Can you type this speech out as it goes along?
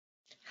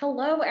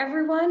Hello,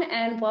 everyone,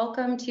 and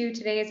welcome to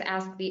today's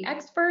Ask the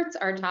Experts.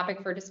 Our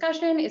topic for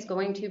discussion is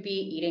going to be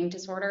eating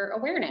disorder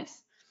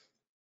awareness.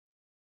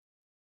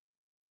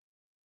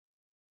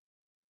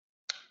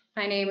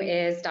 My name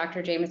is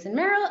Dr. Jamison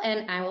Merrill,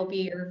 and I will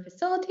be your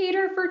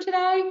facilitator for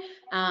today.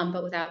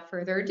 But without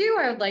further ado,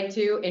 I would like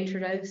to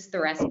introduce the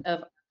rest of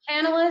our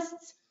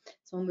panelists.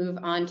 So we'll move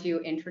on to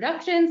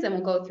introductions, and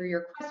we'll go through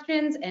your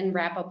questions and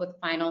wrap up with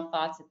final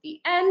thoughts at the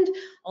end.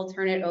 I'll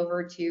turn it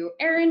over to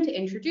Erin to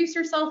introduce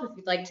yourself if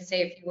you'd like to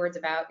say a few words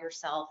about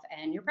yourself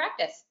and your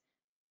practice.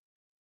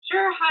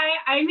 Sure. Hi,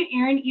 I'm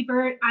Erin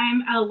Ebert.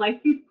 I'm a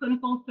licensed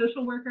clinical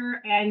social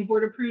worker and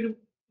board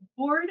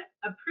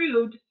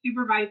approved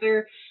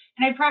supervisor,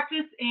 and I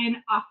practice in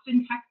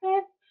Austin,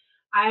 Texas.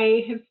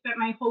 I have spent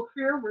my whole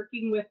career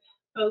working with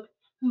folks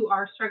who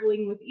are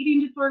struggling with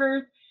eating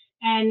disorders,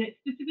 and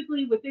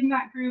specifically within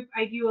that group,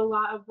 I do a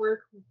lot of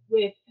work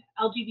with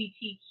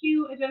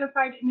LGBTQ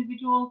identified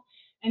individuals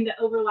and the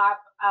overlap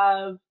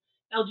of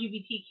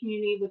LGBT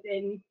community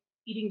within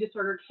eating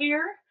disorder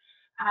care.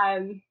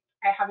 I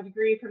have a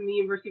degree from the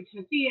University of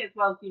Tennessee as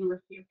well as the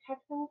University of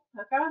Texas,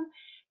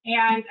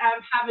 and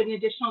have an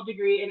additional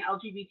degree in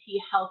LGBT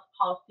health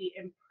policy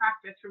and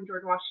practice from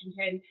George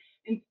Washington,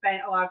 and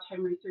spent a lot of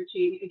time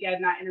researching, again,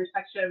 that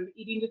intersection of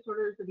eating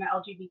disorders and the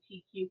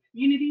LGBTQ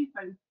community.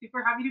 So I'm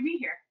super happy to be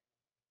here.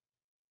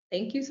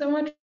 Thank you so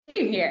much for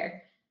being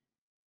here.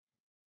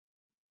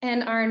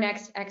 And our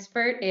next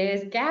expert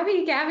is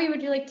Gabby. Gabby,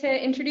 would you like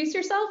to introduce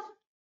yourself?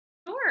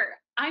 Sure.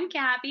 I'm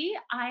Gabby.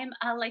 I'm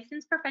a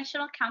licensed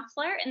professional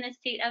counselor in the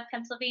state of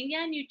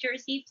Pennsylvania, New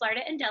Jersey, Florida,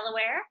 and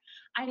Delaware.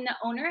 I'm the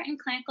owner and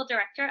clinical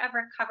director of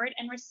Recovered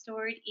and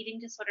Restored Eating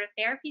Disorder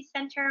Therapy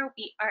Center.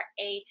 We are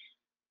a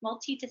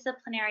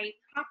multidisciplinary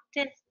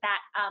practice that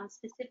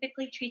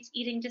specifically treats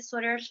eating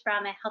disorders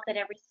from a health at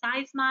every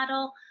size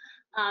model.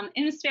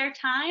 In the spare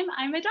time,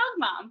 I'm a dog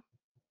mom.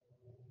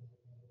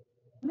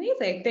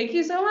 Amazing. Thank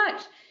you so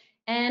much.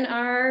 And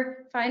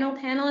our final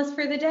panelist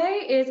for the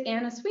day is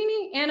Anna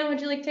Sweeney. Anna,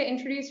 would you like to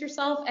introduce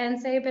yourself and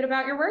say a bit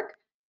about your work?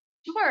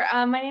 Sure.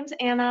 My name's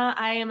Anna.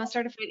 I am a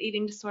certified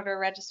eating disorder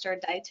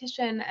registered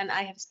dietitian, and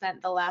I have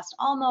spent the last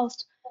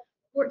almost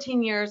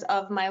 14 years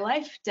of my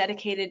life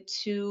dedicated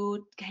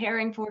to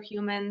caring for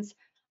humans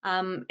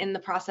in the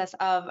process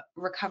of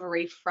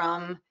recovery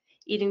from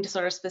eating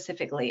disorder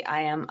specifically.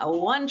 I am a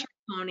one-trick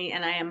pony,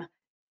 and I am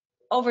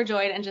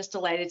overjoyed and just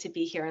delighted to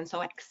be here, and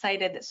so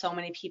excited that so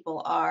many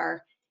people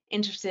are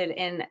interested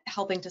in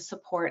helping to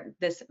support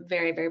this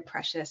very, very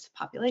precious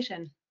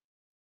population.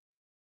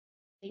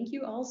 Thank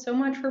you all so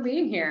much for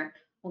being here.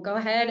 We'll go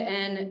ahead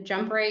and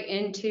jump right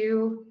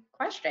into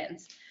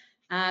questions.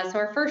 So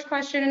our first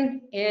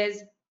question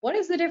is, what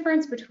is the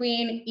difference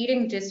between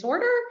eating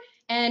disorder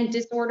and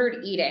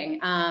disordered eating?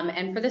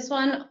 And for this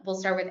one, we'll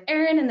start with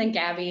Erin and then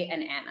Gabby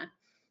and Anna.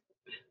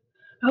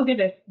 Oh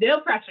goodness, no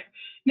pressure.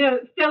 No,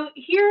 so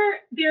here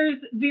there's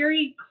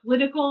very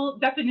clinical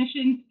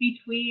definitions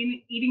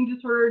between eating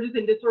disorders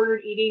and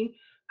disordered eating.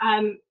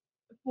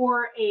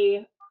 For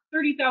a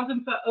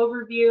 30,000-foot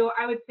overview,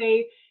 I would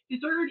say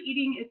disordered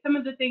eating is some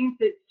of the things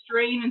that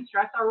strain and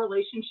stress our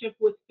relationship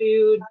with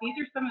food. These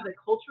are some of the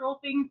cultural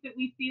things that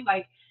we see,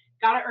 like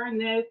gotta earn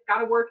this,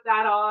 gotta work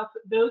that off,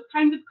 those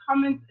kinds of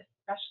comments,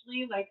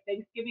 especially like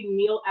Thanksgiving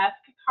meal-esque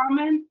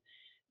comments,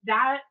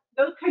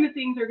 those kind of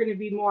things are going to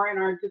be more in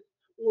our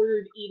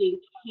disordered eating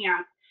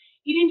camp.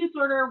 Eating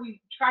disorder,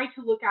 we try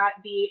to look at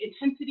the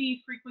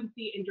intensity,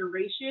 frequency, and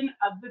duration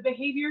of the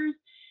behaviors.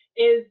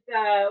 Is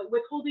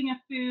withholding of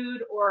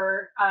food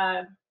or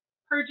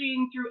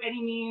purging through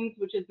any means,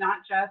 which is not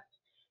just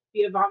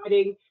via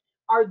vomiting,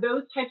 are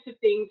those types of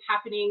things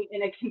happening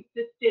in a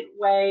consistent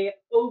way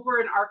over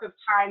an arc of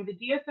time? The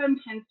DSM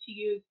tends to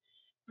use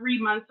 3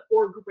 months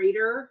or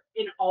greater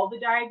in all the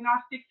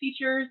diagnostic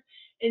features,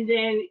 and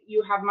then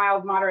you have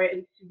mild, moderate,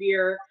 and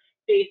severe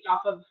based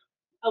off of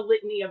a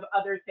litany of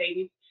other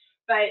things.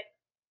 But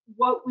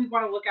what we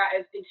want to look at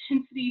is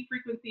intensity,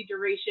 frequency,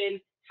 duration,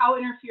 how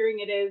interfering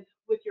it is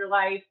with your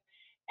life,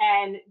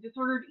 and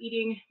disordered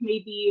eating may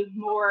be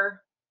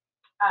more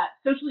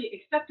socially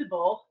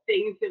acceptable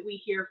things that we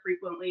hear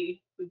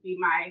frequently would be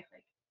my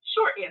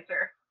short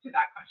answer to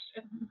that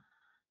question.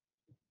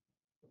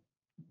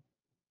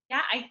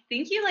 Yeah, I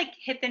think you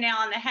hit the nail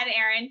on the head,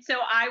 Erin. So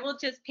I will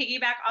just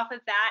piggyback off of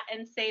that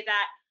and say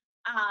that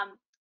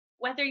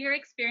whether you're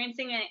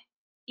experiencing an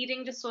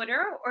eating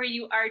disorder or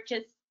you are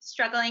just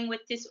struggling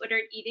with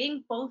disordered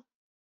eating, both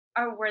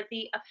are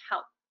worthy of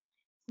help.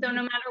 So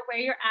no matter where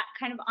you're at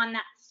kind of on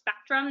that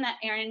spectrum that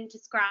Erin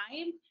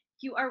described,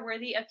 you are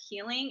worthy of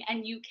healing,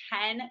 and you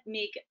can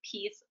make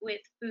peace with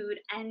food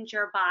and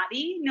your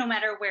body no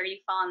matter where you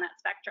fall on that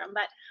spectrum.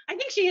 But I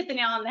think she hit the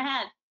nail on the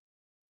head.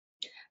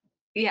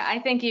 Yeah, I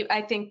think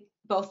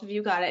both of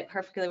you got it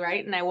perfectly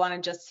right. And I want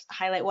to just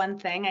highlight one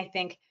thing. I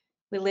think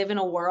we live in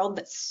a world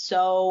that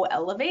so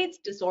elevates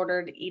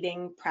disordered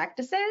eating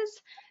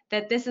practices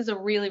that this is a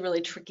really,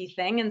 really tricky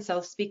thing. And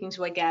so speaking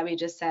to what Gabby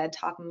just said,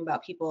 talking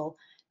about people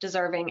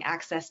deserving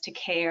access to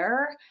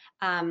care,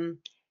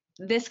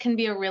 this can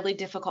be a really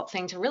difficult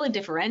thing to really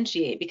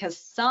differentiate, because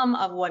some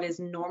of what is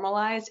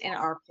normalized in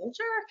our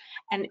culture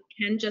and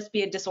can just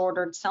be a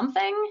disordered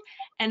something,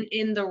 and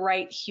in the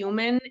right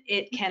human,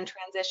 it can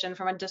transition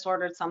from a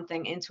disordered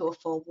something into a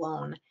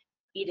full-blown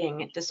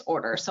eating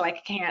disorder. So I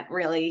can't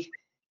really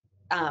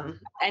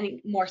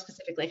any more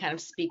specifically kind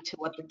of speak to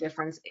what the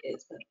difference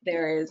is, but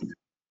there is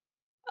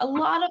a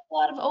lot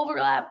of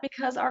overlap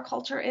because our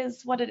culture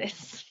is what it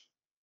is.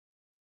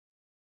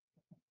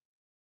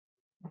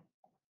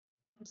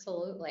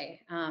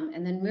 Absolutely.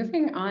 And then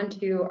moving on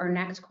to our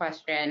next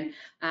question,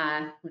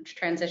 which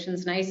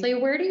transitions nicely.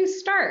 Where do you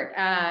start?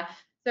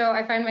 So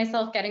I find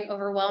myself getting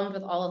overwhelmed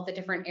with all of the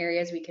different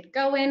areas we could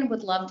go in.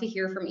 Would love to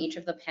hear from each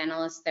of the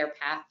panelists their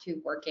path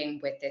to working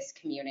with this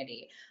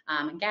community.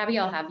 Gabby,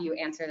 I'll have you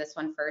answer this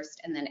one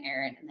first, and then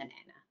Erin, and then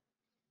Anna.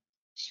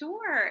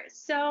 Sure.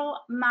 So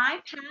my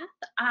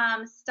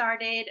path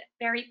started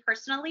very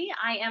personally.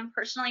 I am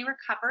personally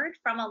recovered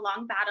from a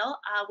long battle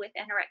with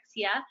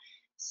anorexia.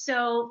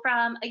 So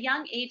from a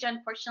young age,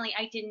 unfortunately,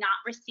 I did not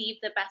receive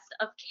the best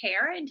of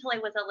care until I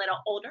was a little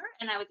older,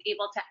 and I was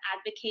able to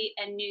advocate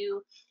and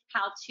knew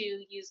how to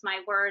use my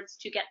words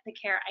to get the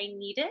care I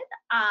needed.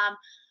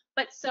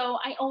 But so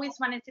I always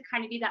wanted to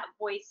kind of be that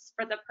voice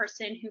for the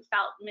person who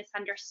felt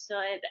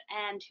misunderstood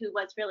and who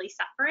was really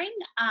suffering.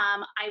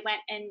 I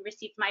went and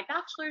received my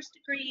bachelor's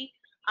degree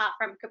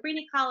from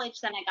Cabrini College.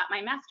 Then I got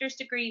my master's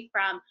degree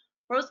from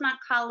Rosemont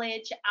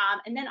College.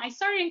 And then I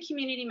started in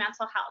community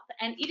mental health.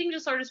 And eating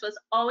disorders was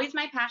always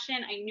my passion.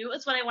 I knew it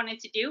was what I wanted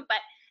to do. But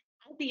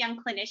as a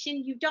young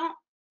clinician, you don't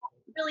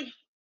really,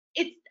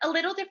 it's a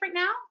little different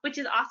now, which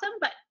is awesome.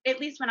 But at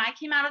least when I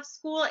came out of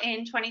school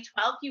in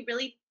 2012, you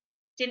really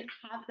didn't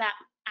have that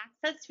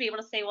access to be able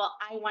to say, well,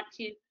 I want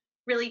to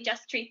really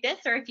just treat this,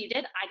 or if you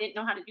did, I didn't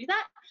know how to do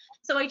that.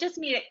 So I just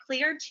made it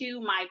clear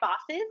to my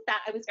bosses that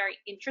I was very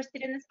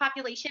interested in this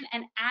population,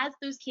 and as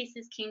those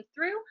cases came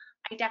through,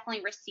 I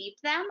definitely received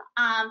them.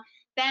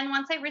 Then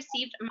once I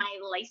received my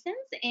license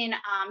in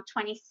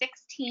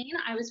 2016,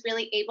 I was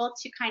really able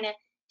to kind of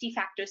de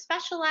facto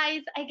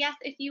specialize, I guess,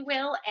 if you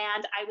will,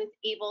 and I was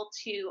able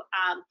to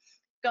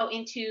go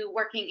into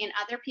working in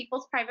other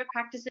people's private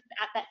practices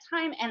at that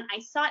time. And I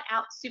sought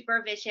out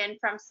supervision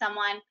from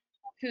someone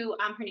who,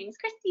 her name is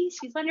Christy,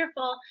 she's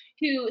wonderful,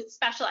 who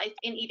specialized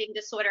in eating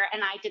disorder.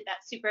 And I did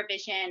that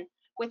supervision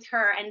with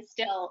her and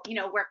still,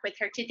 work with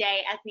her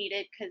today as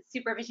needed, because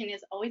supervision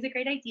is always a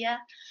great idea.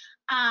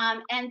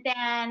 And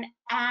then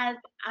as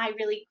I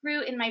really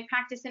grew in my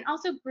practice and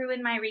also grew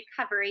in my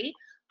recovery,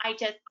 I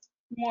just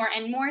more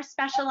and more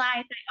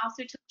specialized. I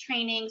also took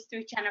trainings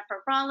through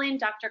Jennifer Rollin,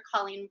 Dr.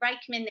 Colleen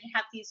Reichman. They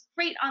have these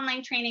great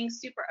online trainings,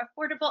 super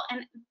affordable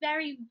and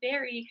very,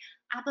 very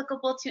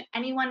applicable to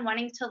anyone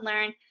wanting to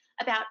learn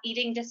about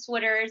eating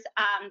disorders.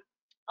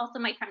 Also,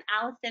 my friend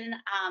Allison,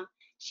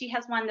 she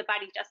has won the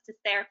Body Justice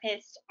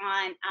Therapist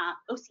on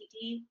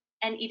OCD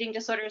and eating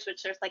disorders,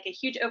 which there's like a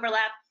huge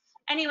overlap.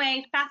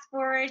 Anyway, fast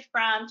forward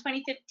from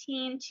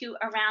 2015 to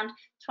around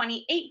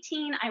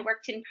 2018, I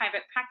worked in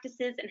private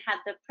practices and had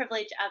the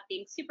privilege of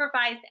being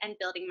supervised and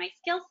building my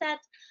skill set.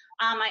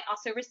 I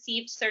also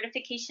received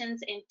certifications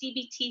in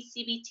DBT,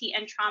 CBT,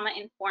 and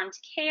trauma-informed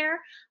care.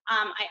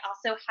 I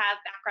also have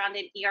background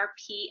in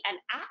ERP and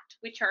ACT,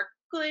 which are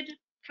good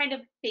kind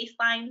of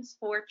baselines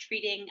for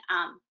treating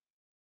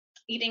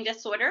eating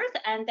disorders.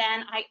 And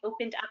then I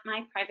opened up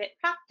my private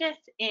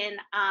practice in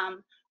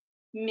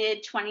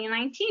mid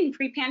 2019,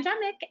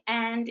 pre-pandemic,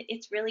 and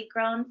it's really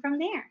grown from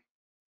there.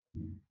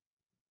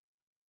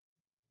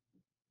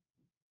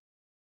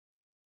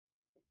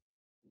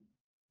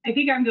 I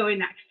think I'm going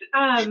next.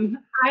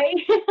 I,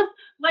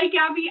 like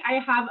Gabby, I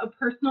have a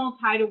personal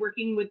tie to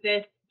working with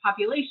this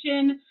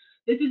population.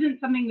 This isn't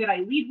something that I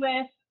lead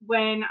with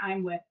when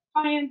I'm with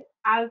clients.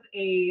 As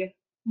a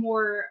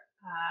more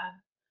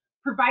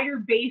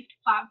provider-based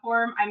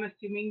platform, I'm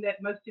assuming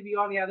that most of you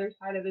on the other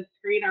side of the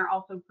screen are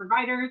also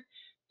providers.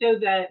 So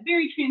the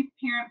very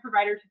transparent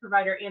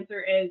provider-to-provider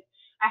answer is,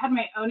 I had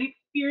my own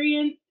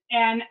experience,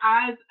 and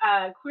as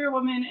a queer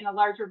woman in a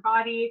larger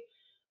body,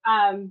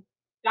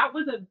 that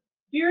was a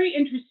very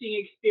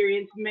interesting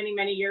experience many,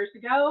 many years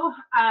ago.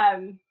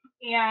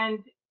 And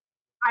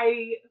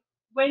I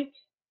went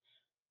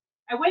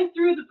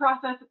through the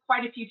process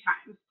quite a few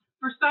times.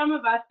 For some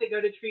of us that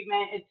go to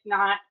treatment, it's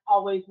not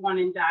always one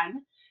and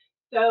done.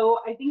 So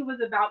I think it was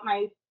about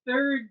my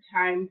third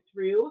time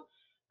through.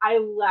 I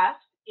left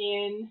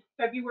in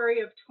February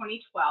of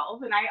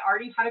 2012, and I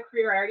already had a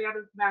career. I already had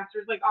a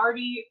master's,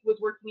 already was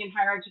working in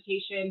higher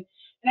education.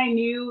 And I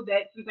knew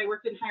that since I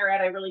worked in higher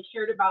ed, I really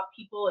cared about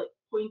people at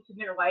points in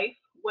their life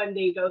when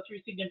they go through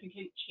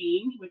significant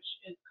change, which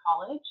is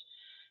college,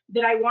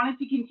 that I wanted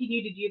to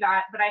continue to do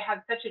that. But I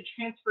had such a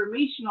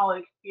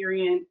transformational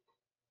experience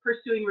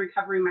pursuing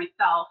recovery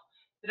myself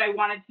that I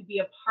wanted to be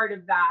a part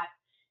of that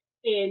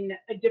in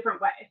a different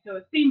way. So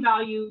same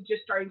value,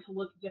 just starting to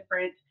look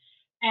different.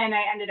 And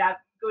I ended up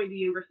going to the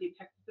University of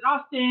Texas at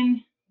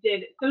Austin,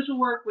 did social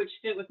work, which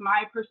fit with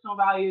my personal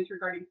values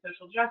regarding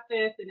social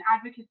justice and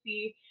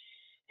advocacy.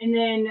 And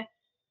then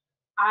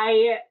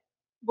I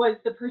was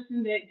the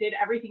person that did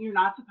everything you're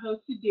not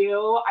supposed to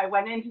do. I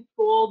went into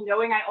school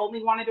knowing I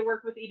only wanted to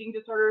work with eating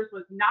disorders,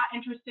 was not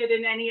interested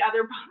in any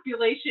other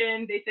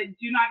population. They said,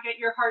 do not get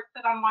your heart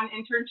set on one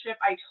internship.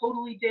 I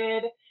totally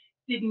did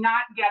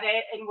not get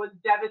it and was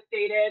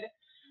devastated.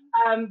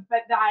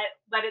 But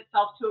that led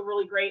itself to a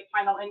really great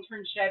final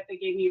internship that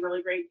gave me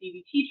really great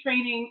DBT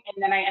training.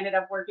 And then I ended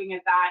up working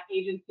at that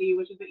agency,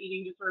 which is the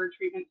Eating Disorder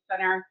Treatment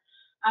Center.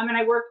 And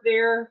I worked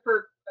there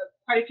for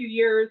quite a few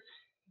years.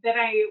 Then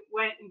I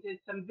went and did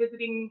some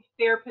visiting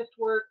therapist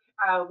work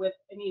with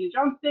Anita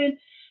Johnston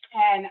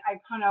and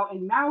Icono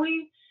in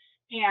Maui,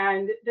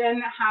 and then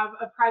have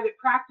a private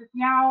practice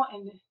now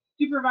and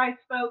supervise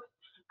folks.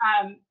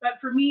 But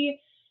for me,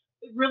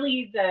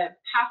 really the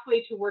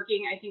pathway to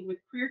working, I think, with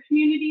queer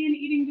community and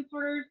eating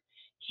disorders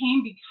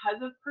came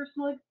because of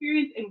personal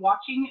experience and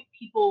watching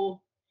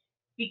people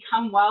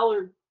become well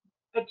or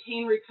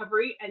attain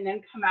recovery and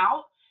then come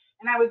out.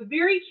 And I was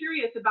very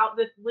curious about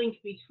this link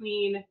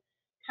between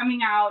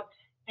coming out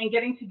and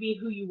getting to be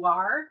who you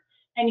are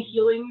and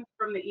healing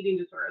from the eating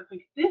disorder.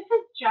 Like, this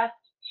is just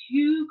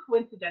too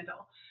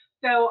coincidental.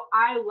 So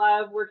I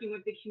love working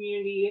with the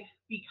community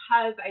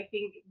because I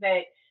think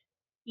that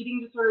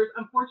eating disorders,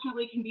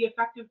 unfortunately, can be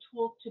effective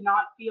tools to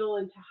not feel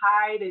and to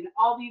hide and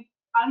all these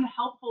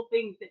unhelpful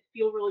things that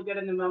feel really good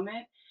in the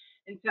moment.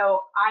 And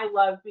so I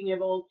love being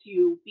able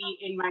to be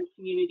in my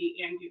community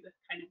and do this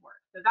kind of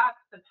work. So that's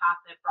the path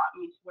that brought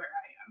me to where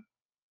I am.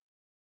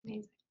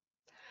 Amazing.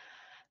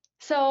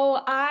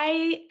 So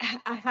I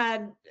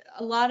had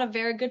a lot of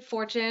very good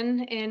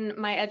fortune in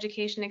my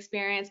education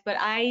experience, but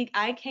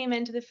I came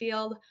into the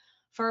field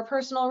for a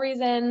personal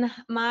reason.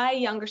 My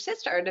younger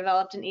sister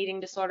developed an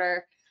eating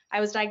disorder. I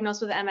was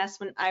diagnosed with MS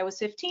when I was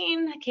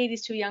 15.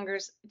 Katie's 2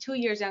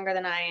 years younger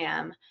than I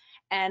am.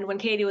 And when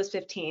Katie was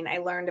 15, I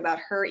learned about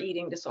her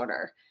eating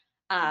disorder.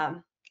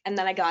 And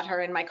then I got her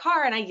in my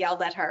car and I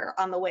yelled at her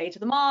on the way to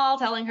the mall,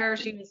 telling her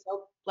she was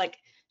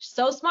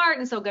so smart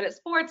and so good at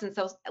sports and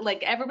so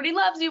like everybody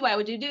loves you. Why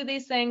would you do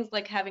these things?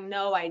 Like having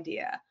no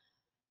idea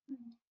what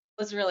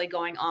was really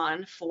going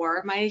on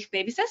for my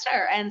baby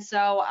sister. And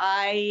so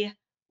I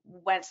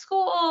went to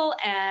school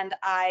and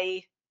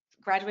I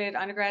graduated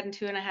undergrad in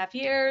 2.5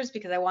 years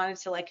because I wanted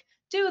to like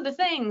do the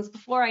things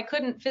before I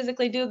couldn't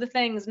physically do the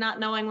things, not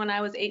knowing when I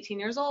was 18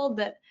 years old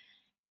that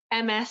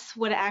MS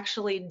would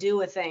actually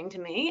do a thing to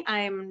me.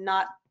 I'm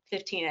not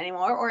 15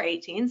 anymore or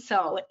 18,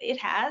 so it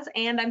has,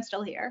 and I'm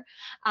still here.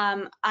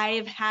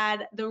 I've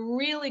had the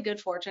really good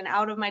fortune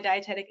out of my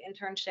dietetic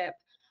internship.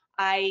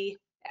 I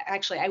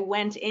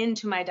went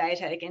into my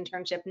dietetic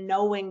internship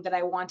knowing that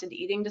I wanted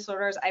eating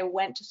disorders. I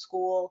went to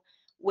school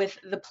with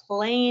the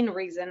plain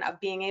reason of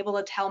being able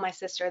to tell my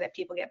sister that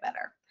people get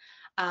better.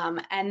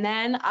 And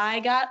then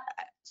I got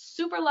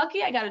super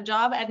lucky. I got a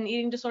job at an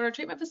eating disorder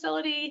treatment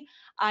facility.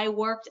 I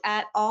worked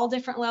at all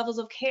different levels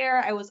of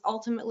care. I was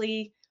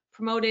ultimately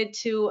promoted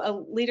to a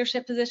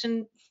leadership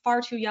position far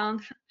too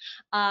young,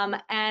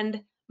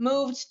 and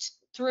moved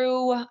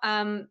through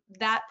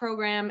that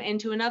program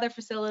into another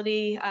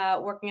facility,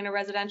 working in a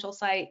residential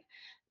site.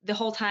 The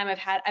whole time I've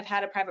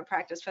had a private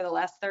practice for the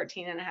last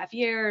 13.5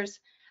 years.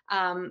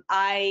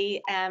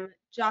 I am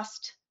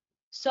just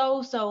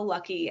so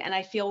lucky, and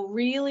I feel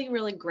really,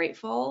 really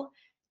grateful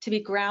to be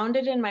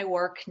grounded in my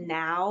work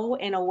now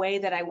in a way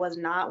that I was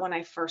not when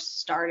I first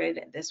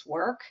started this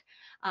work.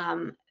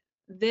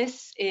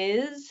 This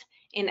is,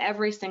 in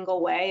every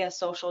single way, a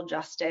social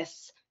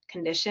justice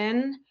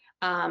condition.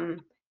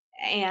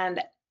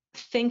 And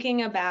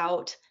thinking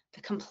about the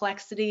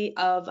complexity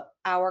of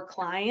our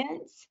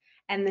clients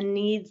and the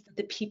needs of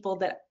the people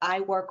that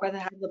I work with,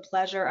 have the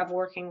pleasure of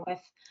working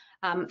with,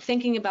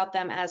 thinking about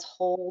them as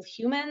whole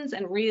humans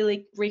and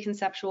really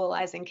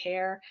reconceptualizing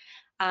care,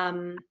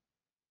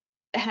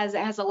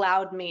 has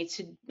allowed me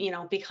to,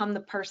 become the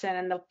person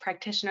and the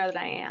practitioner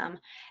that I am.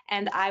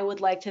 And I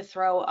would like to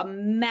throw a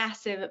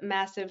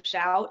massive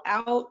shout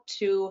out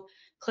to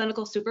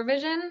clinical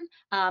supervision.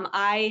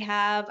 I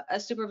have a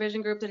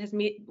supervision group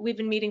that we've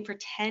been meeting for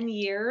 10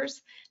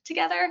 years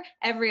together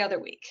every other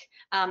week.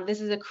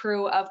 This is a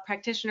crew of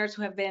practitioners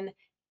who have been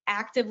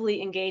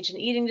actively engaged in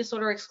eating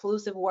disorder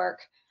exclusive work,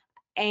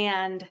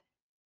 and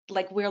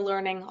like we're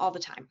learning all the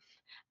time.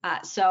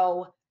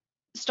 So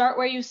start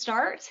where you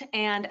start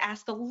and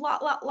ask a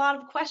lot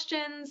of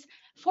questions.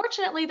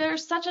 Fortunately,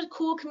 there's such a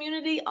cool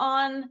community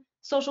on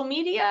social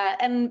media,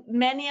 and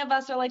many of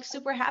us are like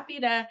super happy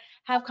to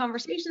have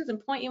conversations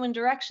and point you in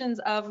directions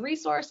of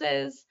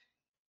resources.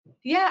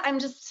 Yeah,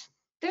 there's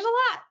a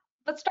lot,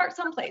 but start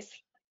someplace.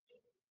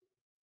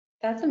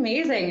 That's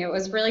amazing. It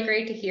was really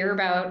great to hear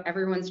about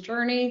everyone's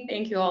journey.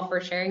 Thank you all for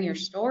sharing your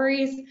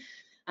stories.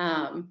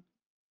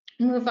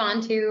 Move on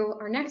to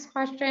our next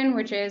question,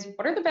 which is,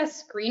 what are the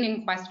best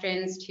screening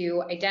questions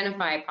to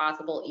identify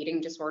possible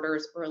eating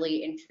disorders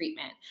early in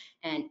treatment?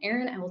 And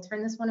Erin, I will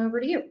turn this one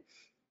over to you.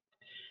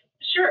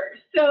 Sure.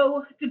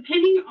 So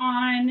depending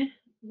on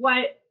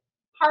what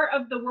part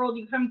of the world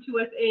you come to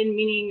us in,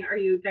 meaning are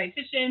you a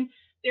dietitian,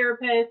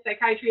 therapist,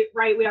 psychiatry,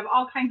 right? We have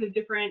all kinds of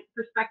different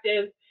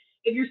perspectives.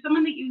 If you're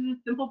someone that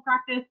uses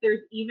SimplePractice,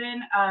 there's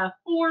even a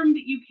form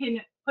that you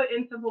can put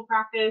in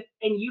SimplePractice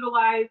and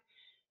utilize.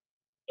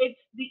 It's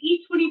the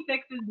E26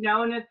 is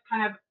known as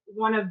kind of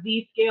one of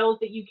the scales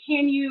that you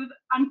can use.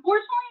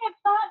 Unfortunately, it's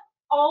not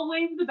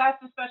always the best,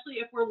 especially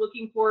if we're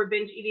looking for a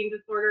binge eating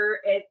disorder.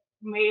 It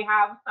may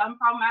have some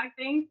problematic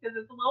things because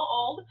it's a little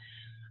old.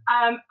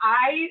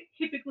 I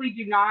typically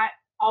do not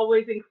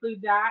always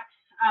include that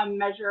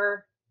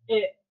measure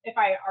if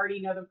I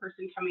already know the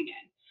person coming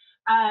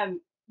in.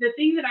 The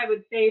thing that I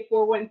would say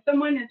for when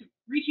someone is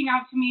reaching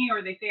out to me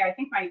or they say, I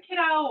think my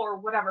kiddo or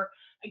whatever,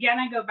 again,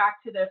 I go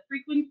back to the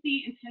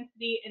frequency,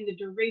 intensity, and the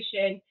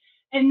duration.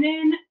 And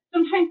then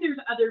sometimes there's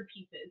other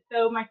pieces.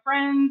 So my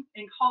friends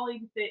and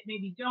colleagues that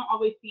maybe don't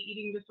always see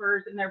eating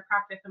disorders in their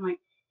practice, I'm like,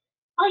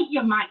 oh,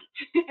 you might.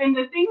 And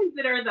the things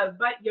that are the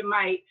but you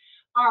might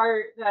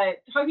are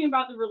talking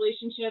about the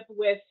relationship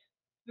with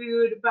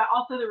food, but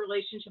also the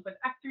relationship with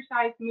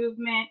exercise,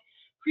 movement,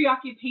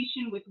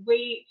 preoccupation with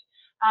weight,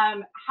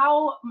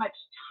 how much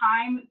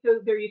time. So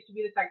there used to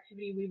be this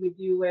activity we would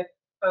do with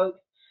folks,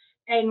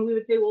 and we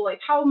would say, well,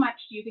 like, how much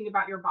do you think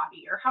about your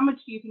body, or how much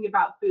do you think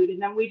about food?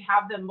 And then we'd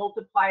have them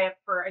multiply it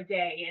for a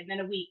day, and then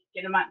a week,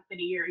 and a month, and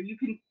a year. You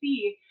can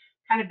see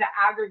kind of the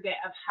aggregate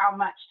of how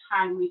much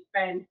time we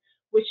spend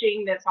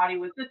wishing that body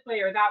was this way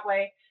or that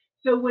way.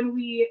 So when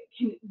we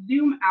can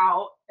zoom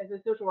out as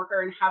a social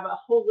worker and have a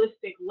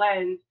holistic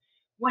lens,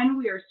 when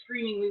we are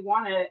screening, we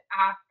want to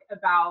ask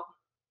about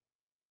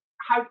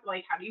how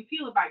do you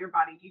feel about your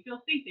body? Do you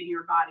feel safe in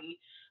your body?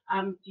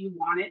 Do you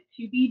want it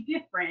to be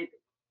different?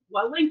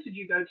 What lengths would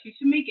you go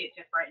to make it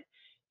different?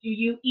 Do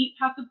you eat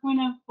past the point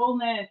of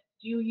fullness?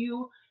 Do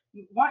you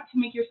want to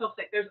make yourself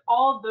sick? There's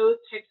all those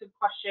types of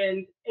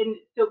questions. And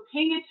so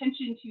paying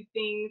attention to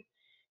things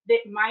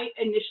that might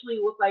initially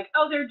look like,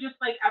 oh, they're just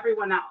like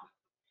everyone else,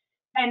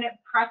 and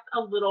press a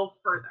little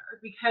further,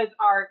 because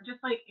just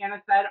like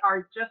Anna said,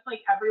 just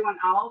like everyone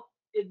else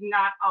is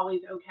not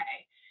always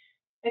okay.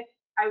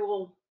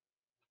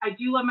 I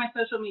do love my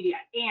social media,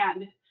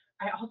 and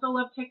I also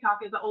love TikTok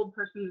as an old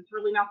person that's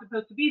really not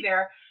supposed to be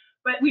there,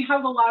 but we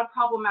have a lot of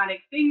problematic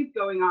things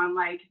going on,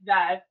 like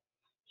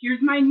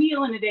here's my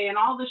meal in a day and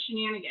all the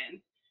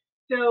shenanigans.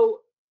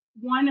 So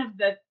one of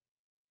the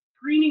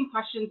screening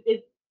questions is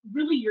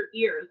really your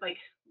ears, like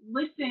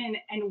listen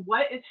and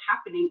what is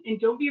happening, and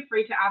don't be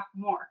afraid to ask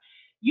more.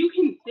 You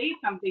can say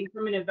something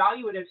from an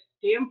evaluative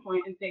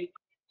standpoint and say,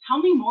 tell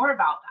me more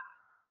about that,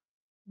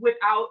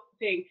 without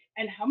saying,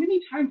 and how many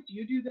times do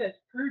you do this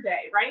per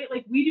day, right?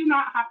 Like, we do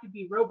not have to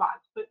be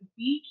robots, but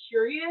be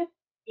curious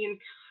and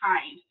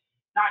kind,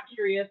 not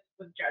curious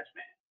with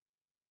judgment.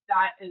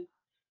 That is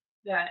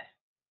the,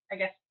 I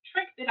guess,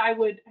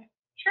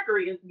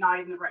 trickery is not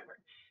even the right word.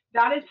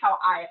 That is how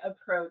I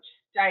approach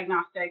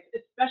diagnostics,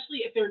 especially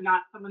if they're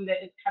not someone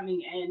that is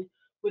coming in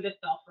with a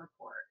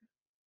self-report.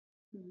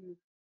 Mhm.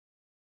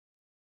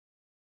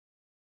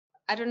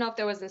 I don't know if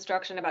there was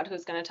instruction about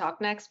who's going to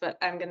talk next, but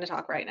I'm going to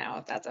talk right now,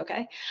 if that's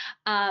okay.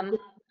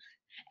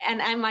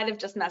 And I might have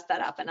just messed that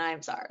up, and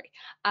I'm sorry.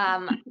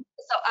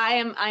 So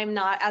I'm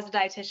not, as a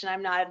dietitian,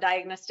 I'm not a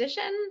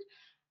diagnostician.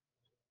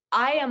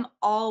 I am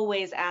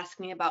always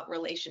asking about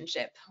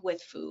relationship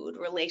with food,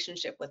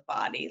 relationship with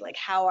body, like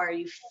how are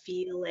you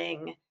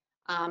feeling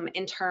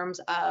in terms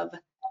of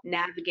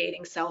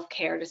navigating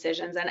self-care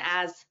decisions. And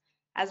as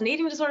an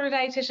eating disorder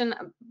dietitian,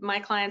 my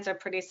clients are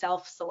pretty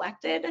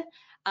self-selected,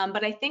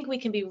 but I think we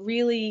can be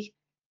really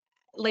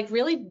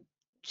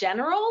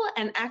general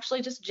and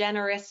actually just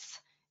generous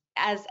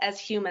as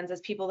humans,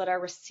 as people that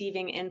are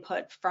receiving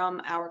input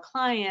from our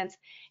clients,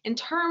 in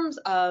terms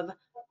of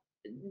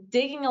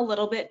digging a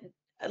little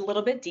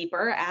bit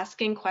deeper,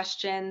 asking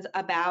questions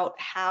about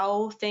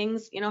how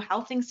things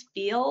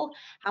feel,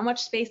 how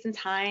much space and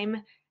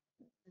time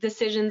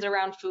decisions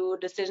around food,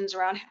 decisions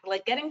around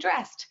like getting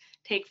dressed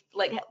take,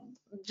 like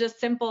just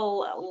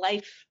simple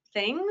life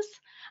things.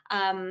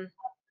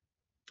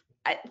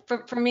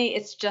 For me,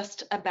 it's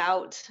just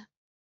about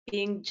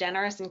being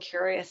generous and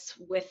curious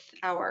with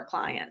our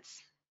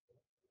clients.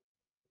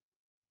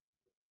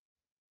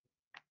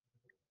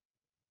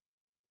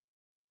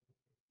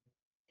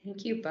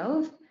 Thank you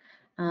both.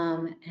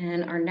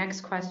 And our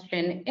next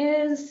question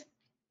is,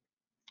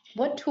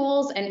 what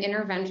tools and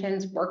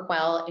interventions work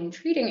well in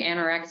treating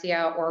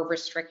anorexia or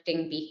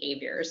restricting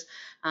behaviors?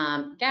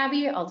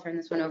 Gabby, I'll turn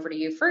this one over to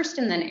you first,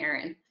 and then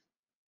Erin.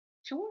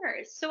 Sure.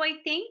 So I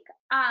think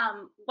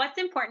what's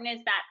important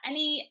is that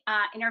any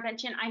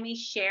intervention I may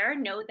share,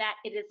 know that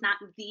it is not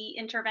the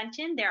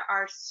intervention. There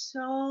are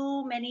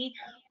so many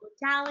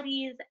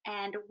modalities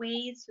and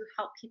ways to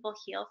help people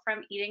heal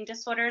from eating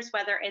disorders,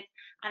 whether it's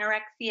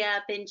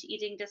anorexia, binge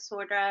eating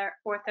disorder,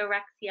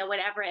 orthorexia,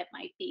 whatever it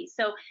might be.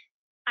 So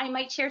I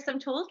might share some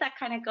tools that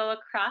kind of go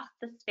across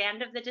the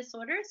span of the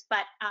disorders,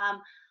 but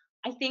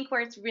I think where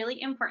it's really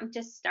important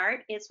to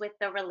start is with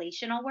the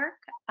relational work,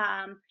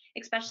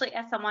 especially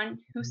as someone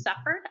who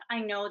suffered. I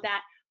know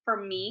that for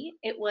me,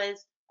 it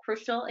was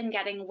crucial in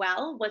getting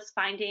well was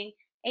finding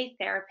a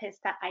therapist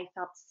that I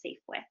felt safe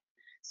with.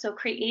 So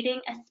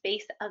creating a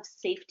space of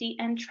safety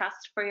and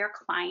trust for your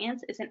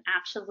clients is an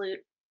absolute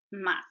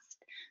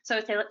must. So I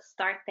would say let's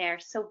start there.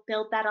 So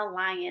build that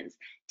alliance.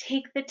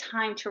 Take the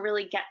time to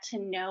really get to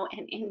know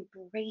and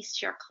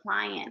embrace your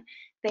client.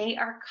 They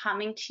are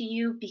coming to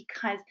you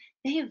because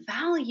they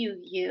value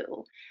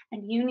you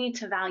and you need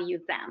to value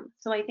them.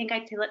 So I think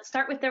I'd say let's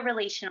start with the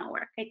relational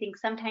work. I think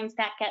sometimes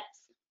that gets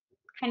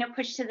kind of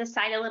pushed to the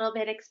side a little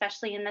bit,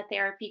 especially in the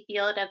therapy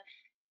field of,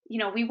 you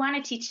know, we want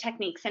to teach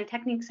techniques and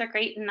techniques are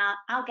great and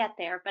I'll get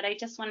there. But I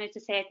just wanted to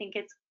say, I think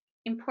it's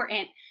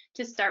important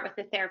to start with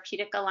the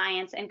therapeutic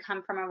alliance and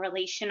come from a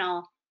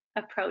relational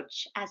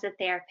approach as a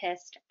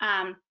therapist.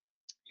 Then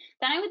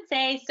I would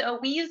say, so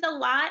we use a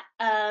lot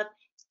of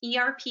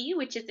ERP,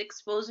 which is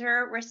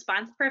exposure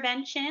response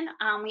prevention.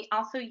 We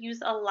also use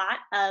a lot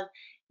of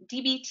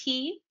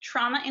DBT,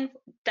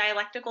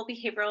 dialectical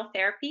behavioral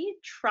therapy,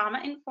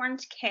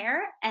 trauma-informed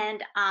care,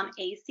 and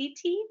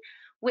ACT,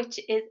 which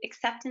is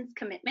acceptance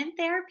commitment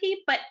therapy.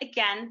 But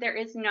again, there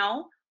is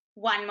no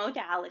one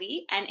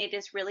modality, and it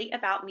is really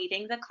about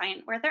meeting the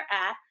client where they're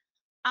at.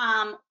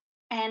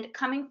 And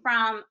coming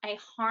from a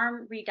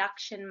harm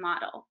reduction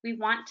model, we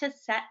want to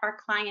set our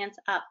clients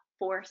up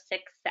for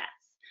success.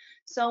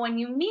 So when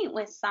you meet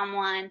with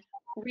someone,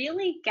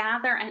 really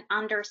gather and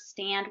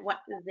understand what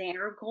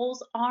their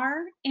goals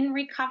are in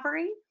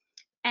recovery.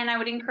 And I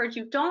would encourage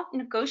you, don't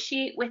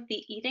negotiate with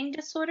the eating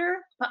disorder,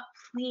 but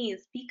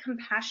please be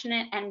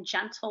compassionate and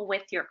gentle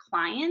with your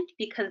client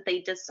because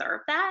they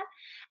deserve that.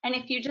 And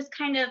if you just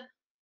kind of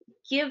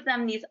give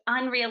them these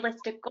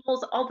unrealistic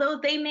goals, although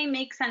they may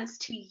make sense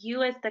to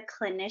you as the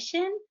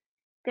clinician,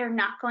 they're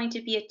not going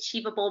to be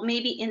achievable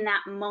maybe in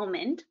that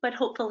moment, but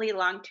hopefully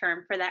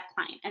long-term for that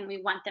client. And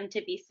we want them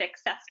to be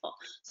successful.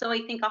 So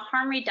I think a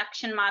harm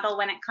reduction model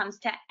when it comes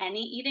to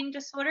any eating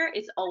disorder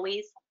is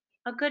always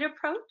a good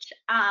approach.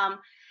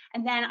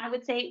 And then I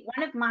would say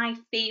one of my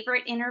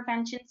favorite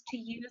interventions to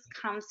use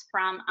comes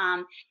from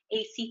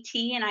ACT,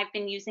 and I've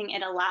been using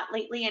it a lot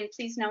lately. And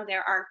please know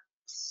there are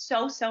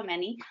so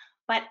many,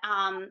 but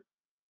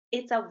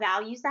it's a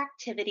values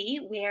activity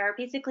where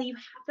basically you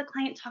have the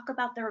client talk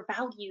about their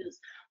values.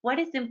 What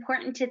is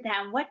important to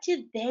them? What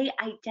do they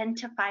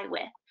identify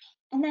with?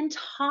 And then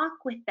talk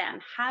with them,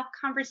 have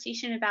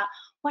conversation about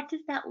what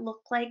does that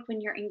look like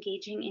when you're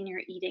engaging in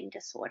your eating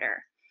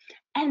disorder?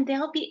 And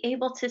they'll be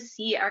able to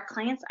see, our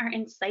clients are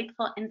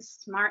insightful and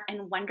smart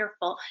and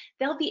wonderful.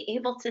 They'll be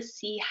able to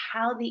see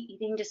how the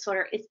eating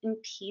disorder is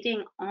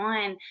impeding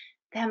on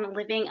them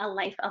living a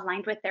life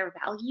aligned with their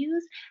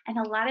values. And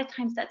a lot of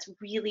times that's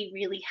really,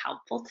 really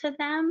helpful to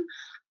them.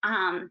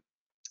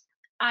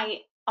 I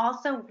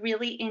also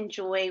really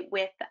enjoy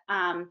with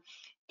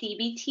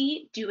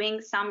DBT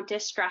doing some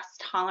distress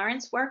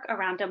tolerance work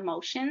around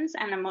emotions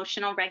and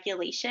emotional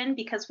regulation,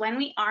 because when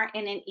we are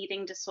in an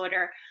eating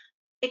disorder,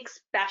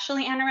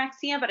 especially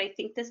anorexia, but I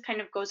think this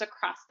kind of goes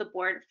across the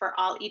board for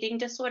all eating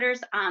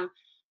disorders,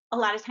 a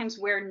lot of times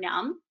we're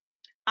numb.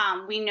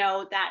 We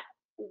know that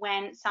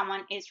when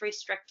someone is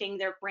restricting,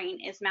 their brain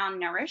is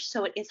malnourished,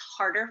 so it is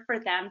harder for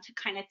them to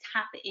kind of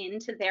tap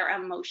into their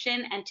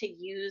emotion and to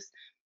use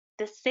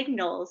the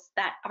signals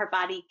that our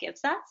body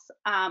gives us.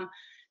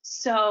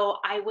 So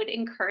I would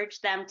encourage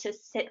them to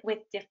sit with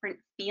different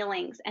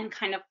feelings and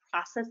kind of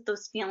process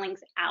those feelings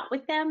out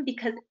with them,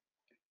 because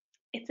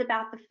it's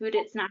about the food,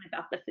 it's not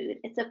about the food.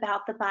 It's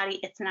about the body,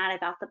 it's not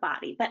about the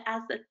body. But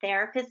as the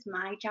therapist,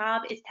 my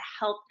job is to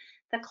help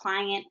the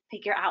client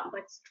figure out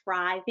what's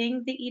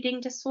driving the eating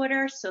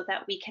disorder so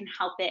that we can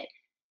help it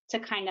to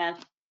kind of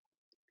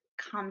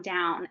calm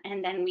down,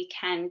 and then we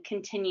can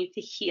continue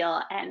to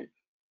heal and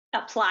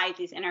apply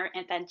these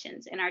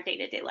interventions in our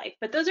day-to-day life.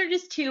 But those are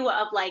just two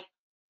of like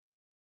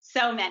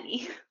so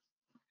many.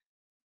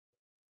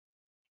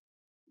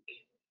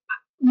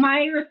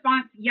 My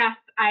response, yes,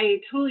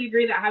 I totally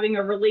agree that having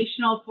a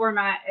relational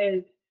format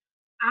is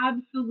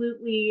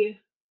absolutely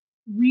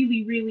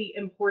really, really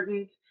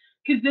important,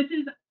 because this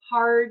is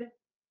hard,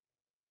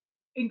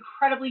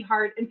 incredibly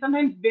hard, and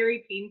sometimes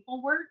very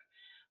painful work.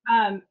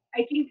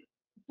 I think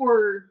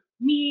for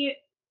me,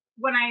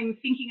 when I'm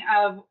thinking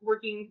of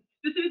working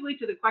specifically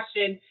to the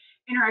question,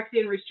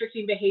 anorexia and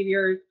restricting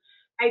behaviors,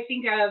 I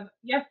think of,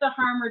 yes, the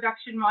harm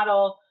reduction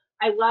model.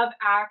 I love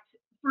ACT.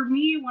 For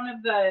me, one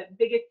of the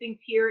biggest things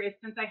here is,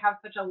 since I have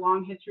such a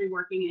long history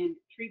working in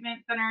treatment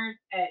centers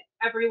at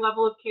every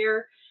level of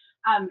care,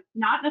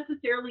 not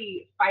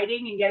necessarily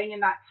fighting and getting in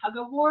that tug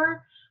of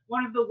war.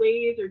 One of the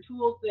ways or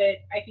tools that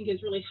I think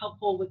is really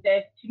helpful with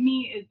this, to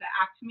me, is the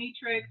ACT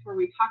matrix, where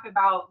we talk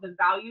about the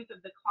values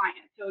of the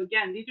client. So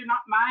again, these are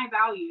not my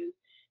values,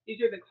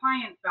 these are the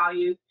client's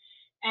values.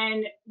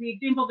 And the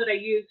example that I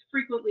use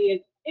frequently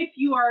is, if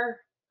you are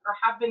or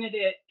have been at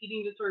an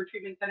eating disorder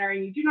treatment center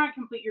and you do not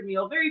complete your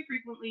meal very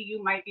frequently,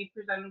 you might be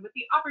presented with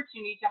the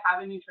opportunity to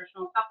have a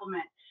nutritional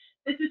supplement.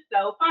 This is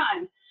so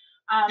fun.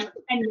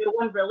 And no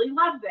one really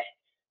loves it.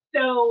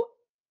 So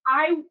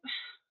I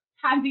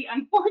had the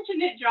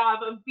unfortunate job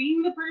of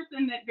being the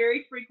person that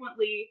very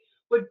frequently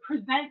would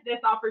present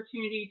this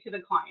opportunity to the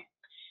client.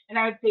 And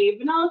I would say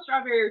vanilla,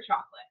 strawberry, or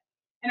chocolate.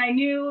 And I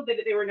knew that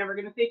they were never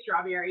going to say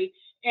strawberry.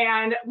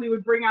 And we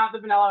would bring out the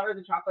vanilla or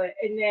the chocolate,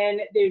 and then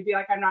they would be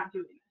like, I'm not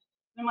doing this.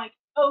 And I'm like,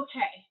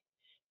 okay.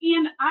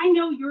 And I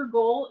know your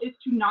goal is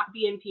to not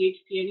be in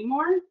PHP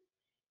anymore,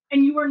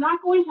 and you are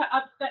not going to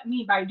upset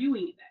me by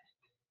doing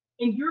this.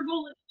 And your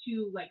goal is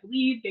to like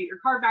leave, get your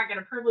car back, get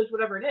a privilege,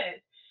 whatever it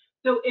is.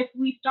 So if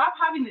we stop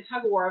having the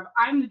tug of war of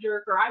I'm the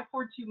jerk or I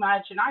poured too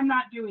much and I'm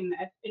not doing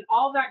this, and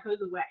all that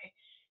goes away,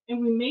 and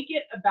we make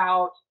it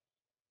about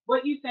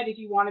what you said, if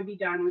you want to be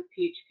done with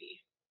PHP,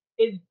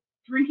 is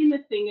drinking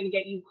this thing going to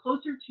get you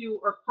closer to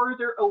or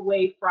further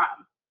away from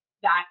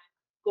that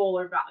goal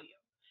or value.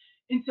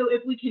 And so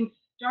if we can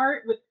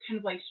start with kind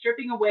of like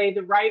stripping away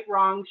the right,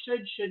 wrong,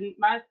 should, shouldn't,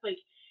 must, like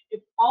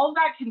if all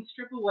that can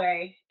strip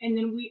away, and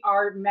then we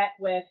are met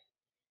with,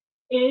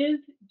 is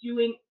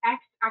doing X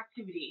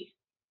activity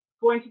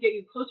going to get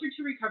you closer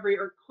to recovery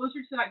or closer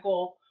to that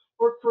goal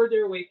or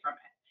further away from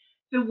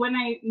it? So when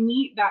I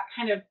meet that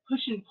kind of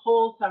push and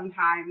pull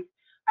sometimes,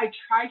 I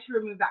try to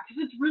remove that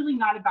because it's really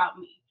not about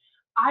me.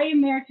 I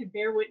am there to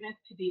bear witness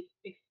to the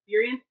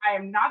experience. I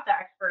am not the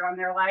expert on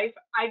their life.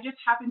 I just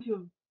happen to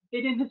have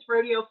been in this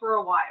rodeo for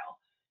a while.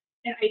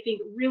 And I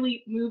think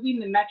really moving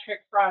the metric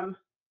from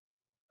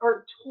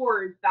or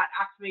towards that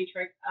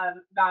matrix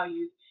of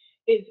values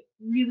is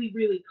really,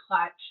 really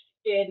clutch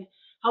in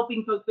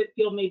helping folks that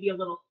feel maybe a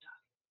little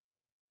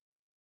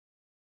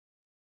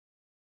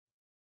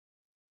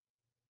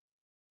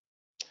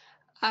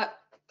stuck.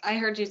 I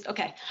heard you.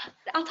 Okay,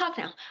 I'll talk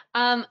now.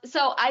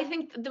 So I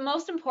think the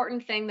most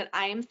important thing that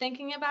I am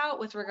thinking about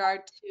with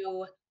regard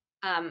to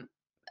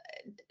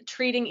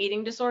treating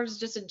eating disorders is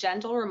just a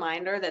gentle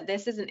reminder that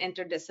this is an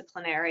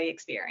interdisciplinary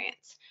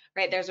experience,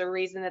 right? There's a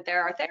reason that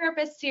there are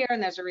therapists here,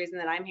 and there's a reason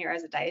that I'm here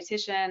as a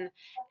dietitian,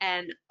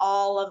 and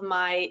all of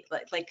my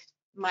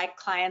my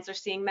clients are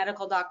seeing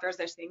medical doctors,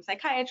 they're seeing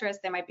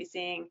psychiatrists, they might be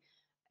seeing,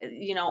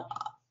 you know,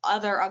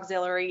 other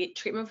auxiliary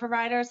treatment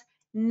providers.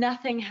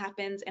 Nothing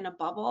happens in a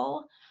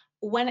bubble.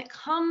 When it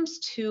comes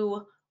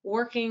to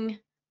working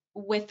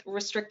with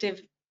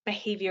restrictive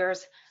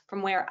behaviors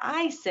from where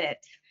I sit,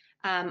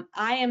 I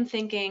am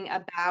thinking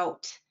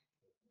about,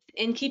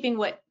 in keeping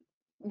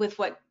with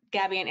what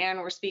Gabby and Aaron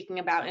were speaking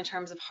about in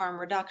terms of harm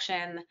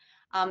reduction,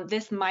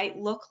 this might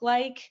look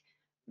like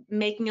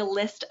making a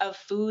list of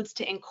foods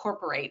to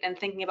incorporate and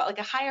thinking about like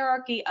a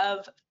hierarchy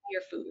of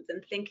your foods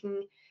and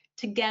thinking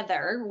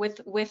together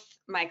with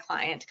my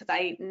client,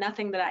 because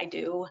nothing that I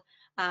do,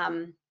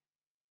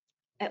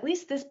 at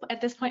least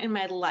at this point in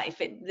my life,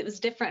 it was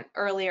different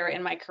earlier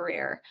in my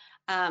career.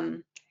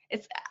 I'm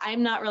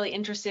not really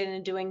interested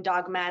in doing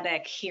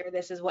dogmatic, here,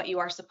 this is what you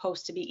are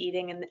supposed to be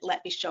eating and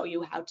let me show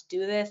you how to do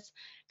this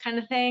kind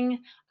of thing.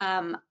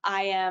 I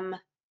am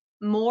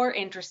more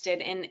interested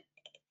in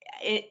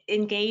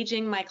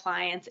engaging my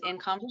clients in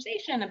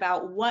conversation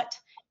about what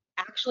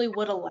actually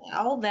would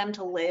allow them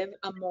to live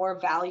a more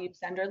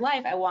value-centered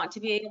life. I want to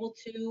be able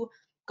to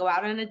go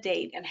out on a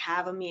date and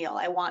have a meal.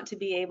 I want to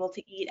be able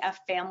to eat a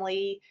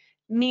family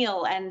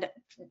meal and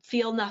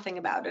feel nothing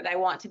about it. I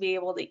want to be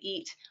able to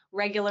eat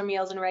regular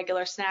meals and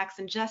regular snacks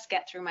and just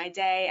get through my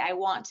day. I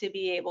want to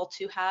be able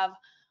to have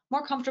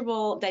more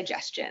comfortable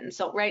digestion.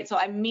 So, right, so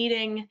I'm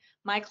meeting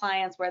my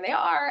clients where they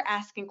are,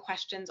 asking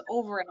questions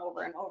over and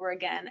over and over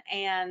again,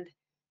 and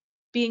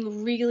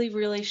being really,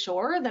 really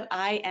sure that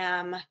I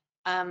am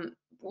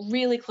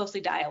really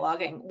closely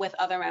dialoguing with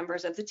other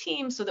members of the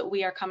team so that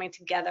we are coming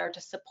together to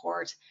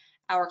support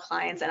our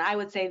clients. And I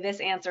would say this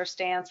answer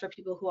stands for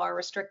people who are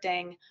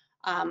restricting,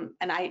 and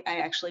I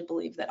actually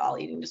believe that all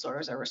eating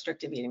disorders are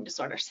restrictive eating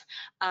disorders.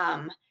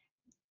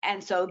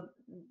 And so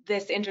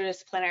this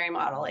interdisciplinary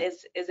model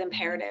is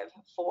imperative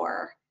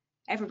for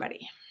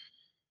everybody.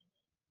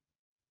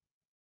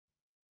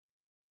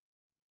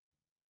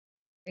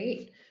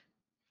 Great.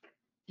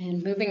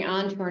 And moving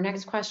on to our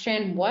next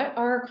question, what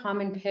are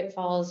common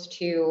pitfalls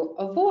to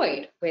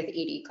avoid with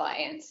ED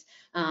clients?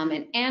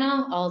 And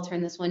Anna, I'll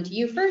turn this one to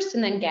you first,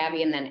 and then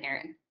Gabby, and then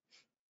Aaron.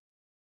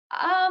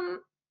 I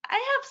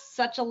have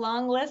such a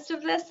long list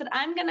of this that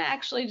I'm gonna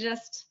actually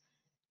just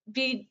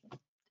be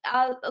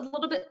a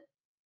little bit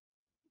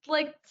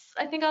like,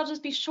 I think I'll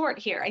just be short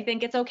here. I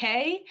think it's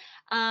okay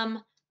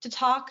to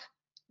talk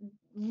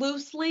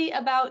loosely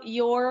about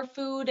your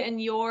food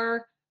and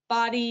your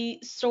body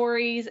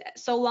stories,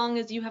 so long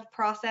as you have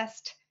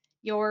processed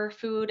your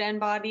food and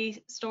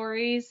body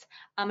stories.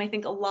 I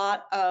think a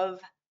lot of,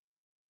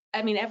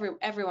 I mean,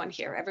 everyone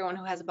here, everyone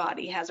who has a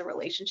body has a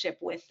relationship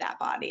with that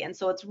body. And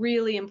so it's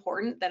really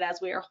important that as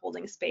we are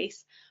holding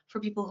space for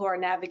people who are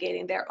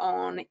navigating their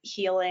own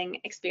healing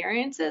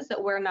experiences,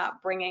 that we're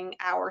not bringing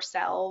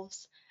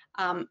ourselves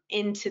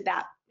into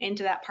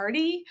that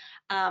party.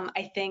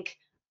 I think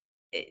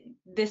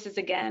this is,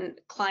 again,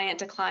 client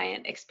to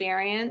client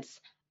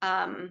experience,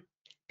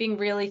 being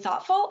really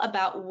thoughtful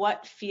about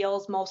what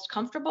feels most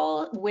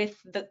comfortable with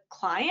the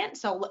client.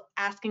 So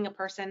asking a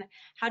person,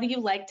 how do you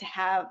like to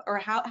have, or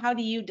how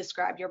do you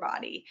describe your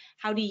body?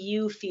 How do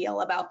you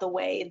feel about the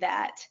way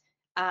that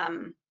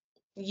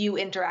you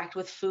interact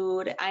with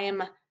food?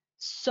 I'm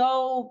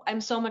so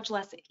much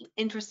less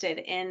interested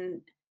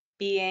in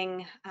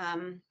being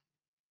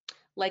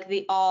like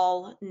the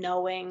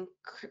all-knowing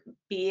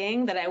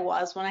being that I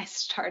was when I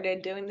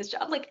started doing this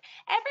job. Like,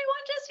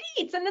 everyone just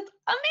eats and it's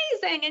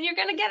amazing, and you're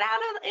gonna get out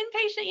of the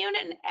inpatient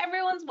unit and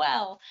everyone's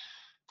well.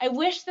 I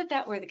wish that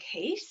that were the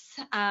case,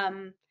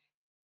 and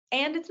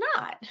it's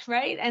not,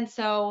 right? And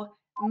so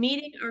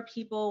meeting our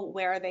people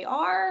where they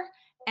are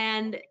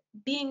and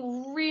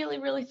being really,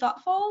 really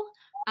thoughtful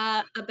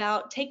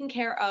about taking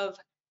care of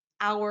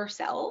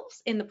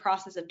ourselves in the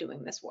process of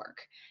doing this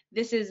work.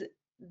 This is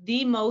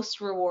the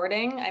most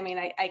rewarding. I mean,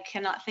 I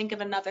cannot think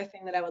of another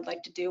thing that I would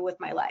like to do with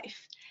my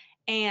life.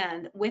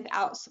 And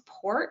without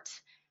support,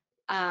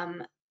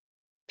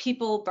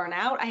 people burn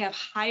out. I have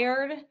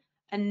hired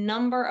a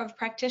number of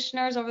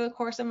practitioners over the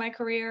course of my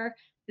career,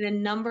 and a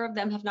number of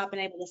them have not been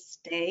able to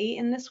stay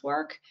in this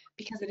work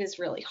because it is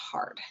really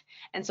hard.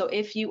 And so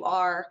if you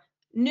are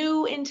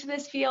new into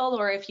this field,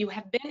 or if you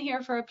have been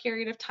here for a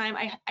period of time,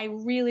 I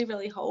really,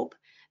 really hope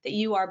that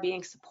you are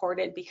being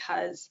supported,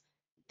 because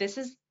this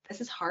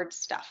is hard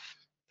stuff.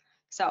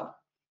 So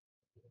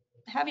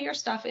have your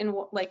stuff in,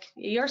 like,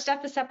 your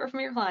stuff is separate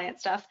from your client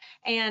stuff,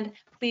 and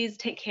please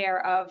take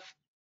care of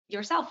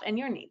yourself and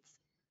your needs.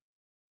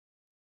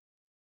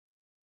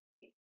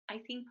 I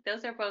think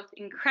those are both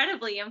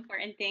incredibly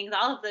important things,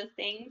 all of those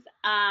things.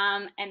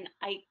 And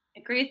I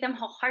agree with them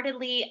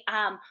wholeheartedly.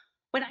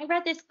 When I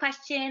read this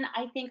question,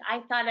 I think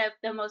I thought of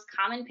the most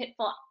common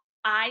pitfall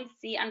I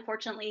see,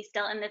 unfortunately,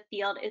 still in the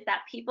field, is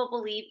that people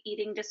believe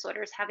eating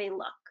disorders have a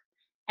look,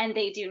 and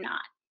they do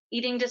not.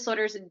 Eating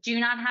disorders do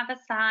not have a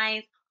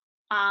size.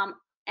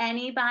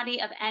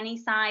 Anybody of any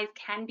size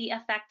can be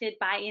affected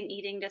by an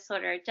eating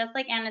disorder. Just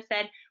like Anna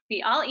said,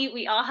 we all eat,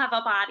 we all have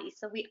a body,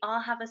 so we all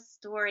have a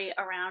story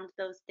around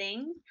those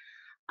things.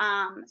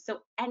 So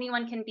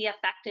anyone can be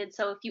affected.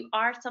 So if you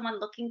are someone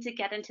looking to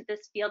get into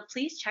this field,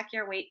 please check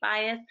your weight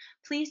bias.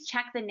 Please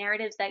check the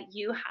narratives that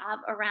you have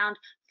around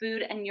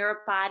food and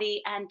your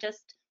body, and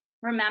just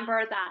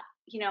remember that,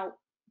 you know,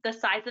 the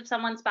size of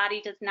someone's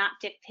body does not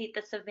dictate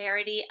the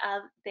severity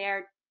of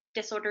their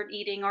disordered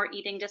eating or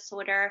eating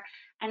disorder.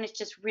 And it's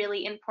just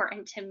really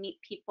important to meet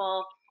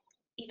people,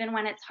 even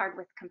when it's hard,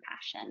 with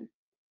compassion.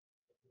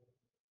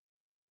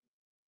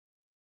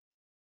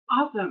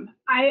 Awesome.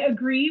 I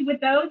agree with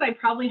those. I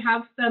probably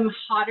have some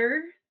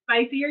hotter,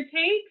 spicier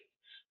takes.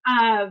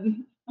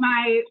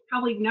 My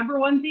probably number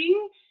one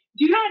thing,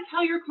 do not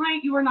tell your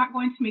client you are not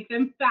going to make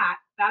them fat.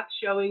 That's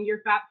showing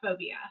your fat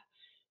phobia.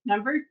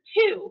 Number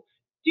two,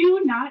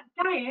 do not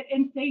diet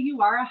and say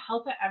you are a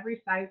health at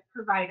every size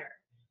provider.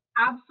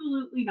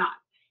 Absolutely not.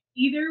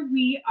 Either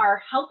we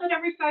are health at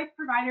every size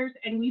providers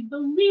and we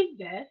believe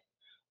this,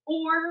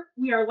 or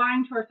we are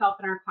lying to ourselves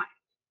and our clients.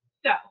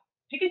 So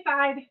pick a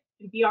side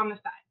and be on the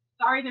side.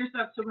 Sorry, there's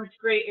not so much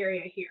gray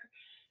area here.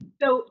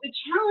 So the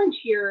challenge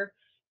here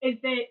is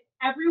that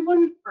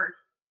everyone, or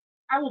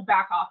I will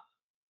back off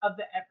of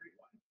the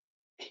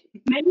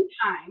everyone. Many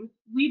times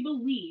we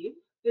believe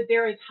that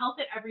there is health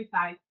at every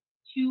size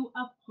to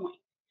a point.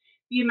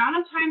 The amount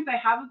of times I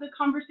have the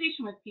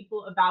conversation with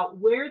people about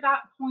where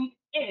that point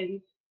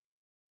ends,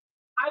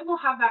 I will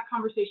have that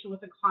conversation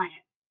with a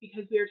client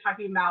because we are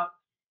talking about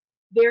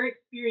their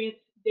experience,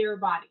 their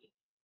body.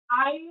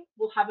 I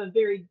will have a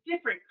very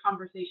different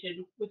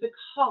conversation with a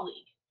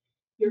colleague.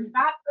 Your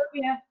fat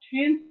phobia,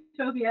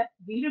 transphobia,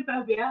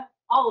 xenophobia,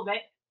 all of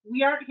it,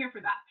 we aren't here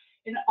for that.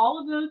 And all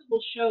of those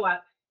will show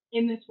up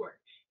in this work,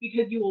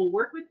 because you will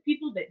work with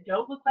people that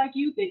don't look like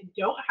you, that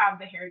don't have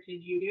the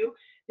heritage you do,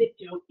 that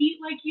don't eat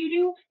like you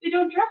do, that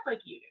don't dress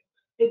like you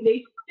do, and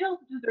they still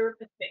deserve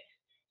a space.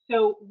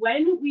 So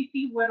when we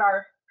see what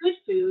are good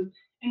foods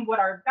and what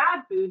are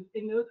bad foods,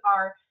 and those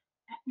are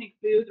ethnic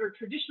foods or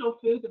traditional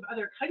foods of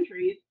other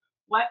countries,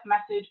 what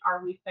message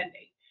are we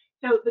sending?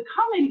 So the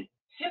common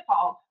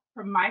pitfall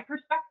from my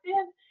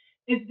perspective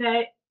is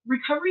that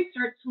recovery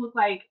starts to look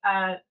like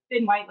a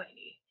thin white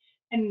lady.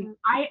 And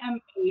I am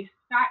a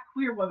fat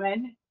queer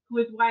woman who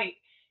is white.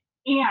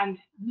 And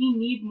we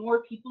need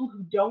more people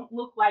who don't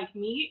look like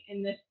me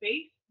in this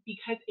space,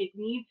 because it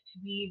needs to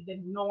be the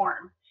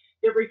norm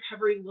that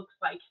recovery looks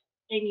like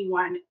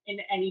anyone in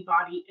any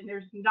body. And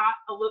there's not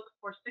a look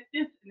for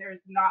sickness, and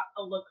there's not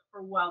a look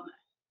for wellness.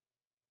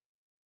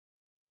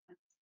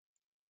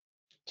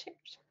 Cheers.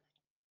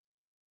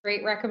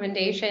 Great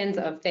recommendations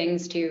of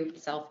things to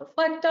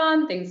self-reflect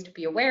on, things to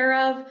be aware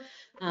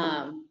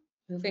of.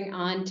 Moving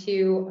on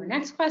to our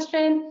next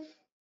question.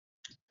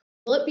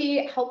 Will it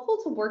be helpful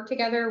to work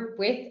together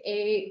with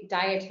a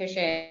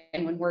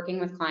dietitian when working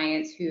with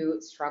clients who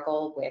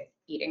struggle with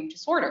eating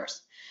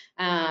disorders?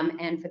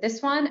 And for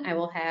this one, I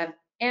will have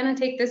Anna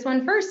take this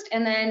one first,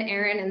 and then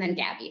Erin, and then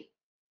Gabby.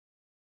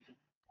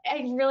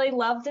 I really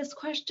love this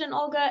question,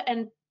 Olga,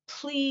 and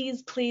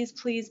please, please,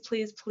 please,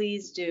 please,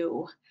 please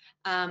do.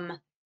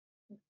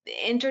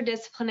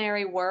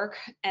 Interdisciplinary work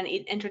and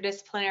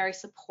interdisciplinary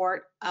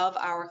support of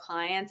our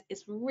clients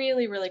is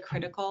really, really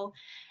critical.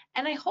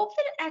 And I hope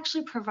that it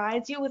actually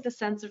provides you with a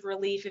sense of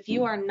relief. If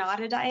you are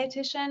not a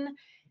dietitian,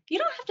 you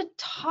don't have to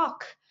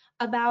talk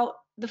about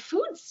the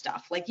food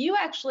stuff. Like, you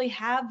actually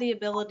have the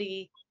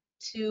ability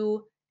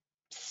to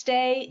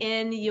stay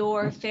in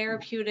your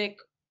therapeutic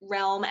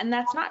realm. And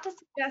that's not to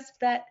suggest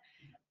that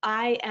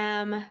I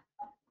am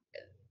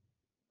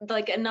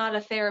like not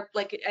a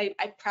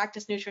I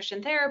practice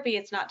nutrition therapy.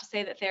 It's not to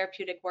say that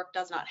therapeutic work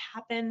does not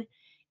happen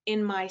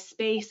in my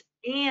space.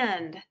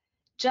 And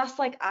just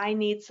like I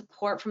need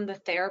support from the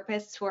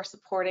therapists who are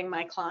supporting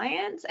my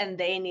clients and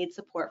they need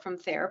support from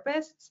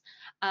therapists,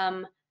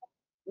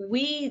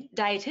 we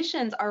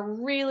dietitians are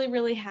really,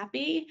 really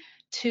happy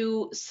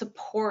to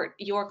support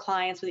your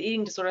clients with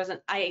eating disorders.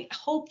 And I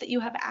hope that you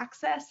have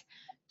access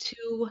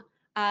to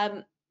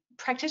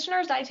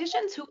practitioners,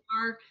 dietitians who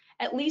are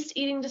at least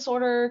eating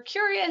disorder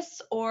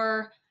curious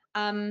or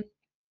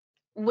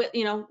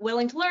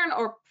willing to learn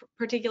or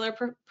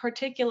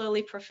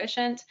particularly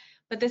proficient.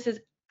 But this is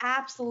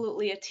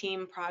absolutely a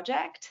team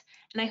project,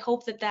 and I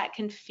hope that that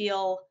can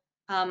feel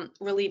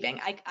relieving.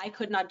 I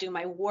could not do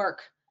my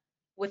work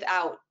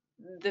without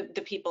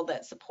the people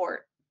that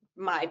support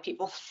my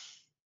people.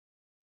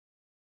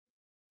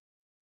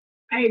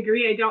 I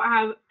agree. I don't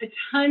have a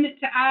ton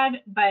to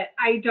add, but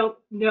I don't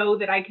know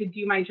that I could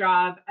do my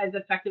job as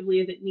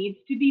effectively as it needs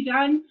to be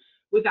done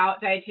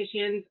without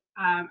dietitians.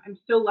 I'm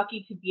so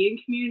lucky to be in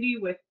community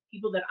with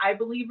people that I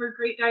believe are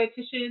great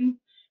dietitians.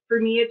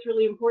 For me, it's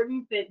really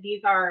important that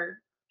these are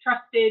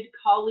trusted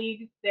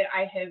colleagues that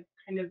I have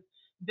kind of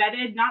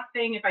vetted, not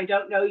saying if I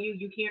don't know you,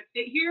 you can't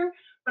sit here,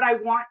 but I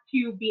want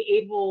to be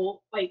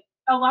able, like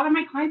a lot of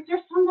my clients,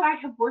 there's some that I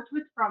have worked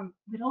with from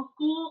middle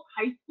school,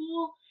 high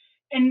school,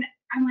 and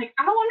I'm like,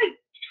 I don't want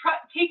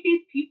to take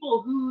these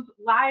people whose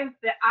lives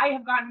that I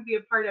have gotten to be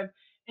a part of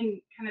and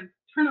kind of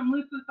turn them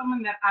loose with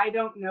someone that I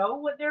don't know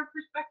what their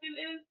perspective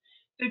is.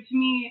 So to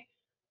me,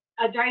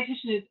 a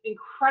dietitian is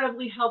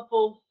incredibly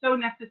helpful, so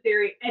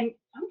necessary. And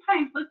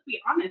sometimes, let's be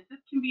honest, this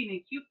can be an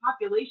acute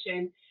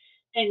population.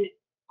 And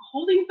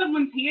holding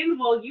someone's hand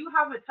while you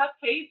have a tough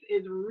case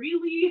is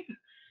really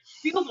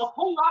feels a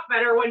whole lot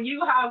better when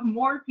you have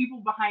more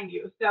people behind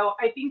you. So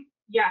I think,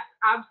 yes,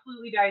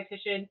 absolutely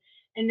dietitian.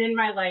 And then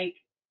my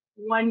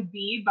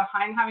 1B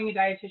behind having a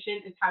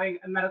dietitian is having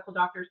a medical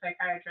doctor,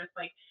 psychiatrist.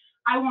 Like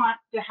I want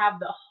to have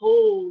the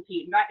whole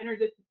team. That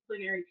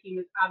interdisciplinary team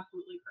is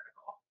absolutely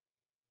critical.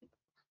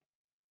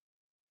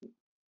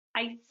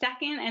 I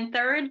second and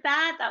third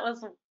that. That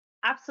was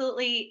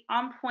absolutely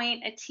on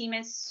point. A team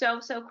is so,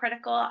 so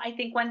critical. I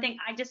think one thing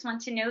I just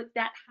want to note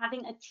that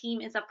having a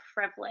team is a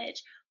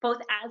privilege.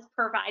 Both as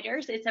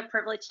providers, it's a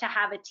privilege to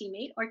have a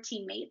teammate or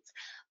teammates,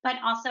 but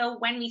also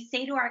when we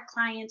say to our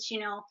clients,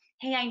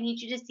 hey, I need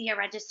you to see a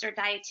registered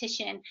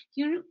dietitian,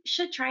 you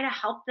should try to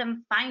help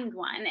them find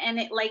one. And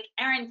it, like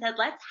Erin said,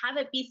 let's have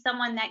it be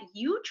someone that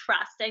you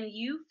trust and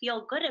you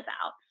feel good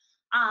about.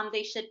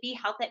 They should be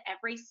health at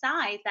every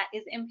size. That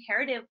is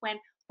imperative when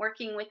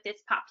working with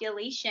this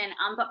population.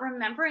 But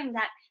remembering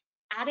that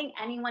adding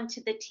anyone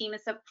to the team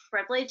is a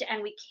privilege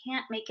and we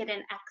can't make it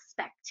an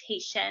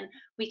expectation.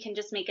 We can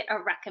just make it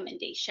a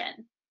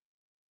recommendation.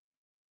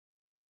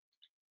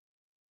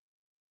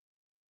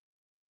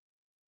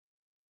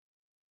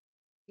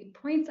 Good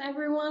points,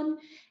 everyone.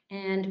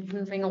 And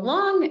moving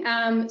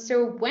along,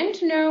 so when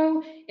to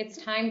know it's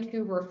time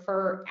to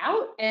refer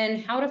out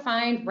and how to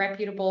find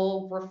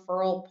reputable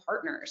referral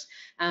partners.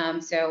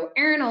 So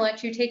Erin, I'll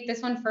let you take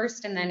this one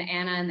first, and then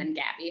Anna, and then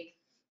Gabby.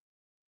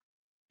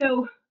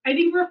 So I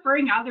think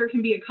referring out, there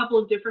can be a couple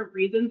of different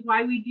reasons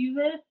why we do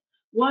this.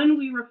 One,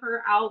 we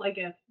refer out like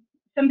if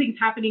something's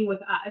happening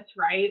with us,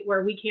 right,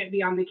 where we can't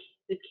be on the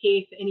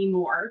case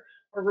anymore,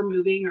 or we're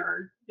moving,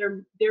 or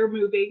they're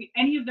moving,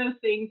 any of those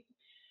things.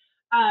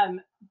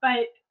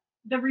 But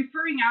the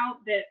referring out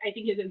that I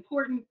think is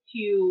important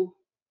to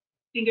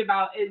think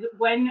about is,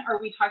 when are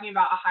we talking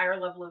about a higher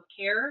level of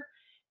care?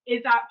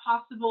 Is that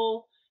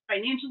possible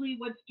financially?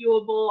 What's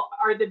doable?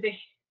 Are the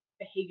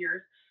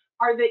behaviors?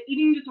 Are the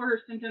eating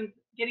disorder symptoms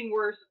getting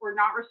worse or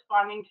not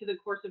responding to the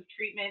course of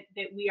treatment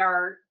that we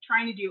are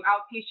trying to do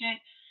outpatient?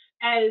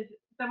 As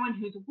someone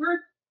who's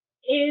worked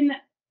in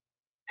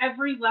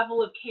every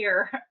level of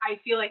care, I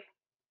feel like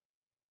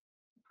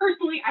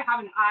personally I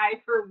have an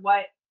eye for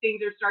what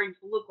things are starting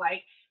to look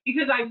like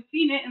because I've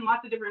seen it in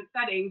lots of different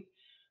settings.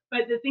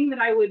 But the thing that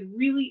I would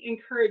really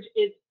encourage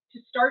is to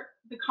start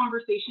the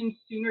conversation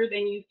sooner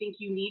than you think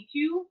you need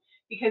to,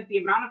 because the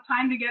amount of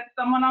time to get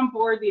someone on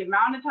board, the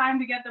amount of time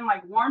to get them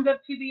warmed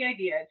up to the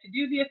idea, to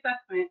do the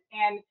assessment.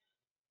 And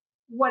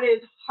what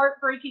is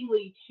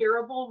heartbreakingly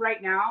terrible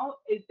right now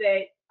is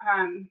that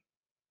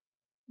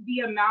the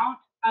amount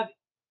of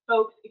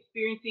folks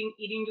experiencing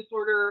eating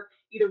disorder,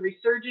 either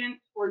resurgence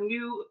or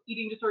new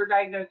eating disorder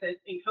diagnosis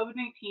in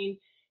COVID-19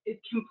 is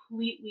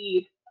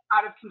completely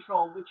out of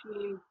control, which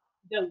means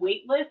the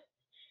wait list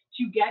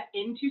to get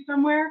into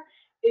somewhere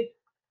is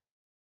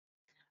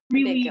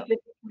really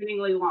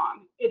disappointingly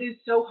long. It is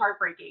so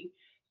heartbreaking.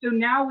 So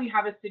now we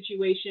have a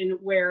situation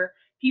where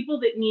people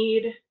that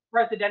need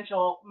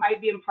residential might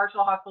be in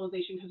partial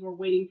hospitalization because we're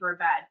waiting for a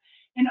bed.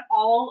 And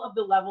all of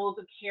the levels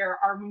of care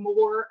are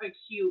more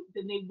acute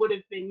than they would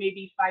have been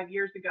maybe 5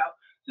 years ago.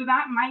 So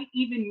that might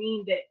even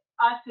mean that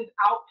us as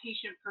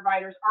outpatient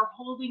providers are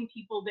holding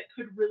people that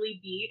could really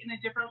be in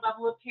a different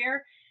level of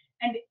care.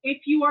 And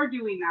if you are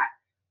doing that,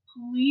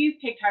 please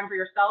take time for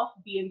yourself,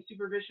 be in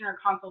supervision or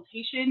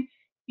consultation,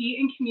 be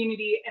in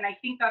community. And I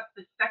think that's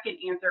the second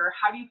answer.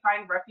 How do you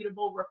find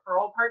reputable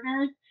referral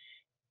partners?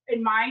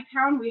 In my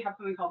town, we have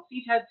something called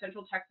CTED,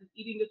 Central Texas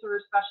Eating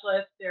Disorder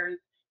Specialist. There's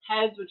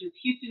HEDS, which is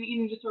Houston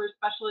Eating Disorder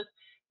Specialist.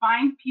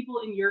 Find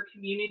people in your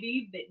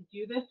community that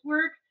do this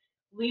work,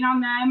 lean on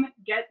them,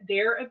 get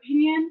their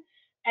opinion.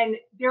 And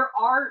there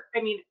are,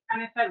 I mean,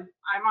 and I said,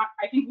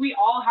 I think we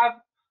all have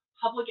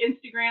public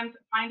Instagrams.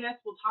 Find us,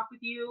 we'll talk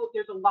with you.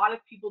 There's a lot of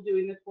people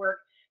doing this work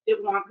that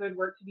want good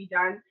work to be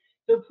done.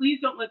 So please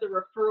don't let the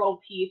referral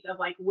piece of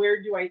like,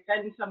 where do I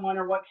send someone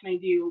or what can I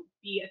do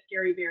be a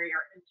scary barrier,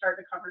 and start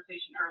the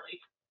conversation early.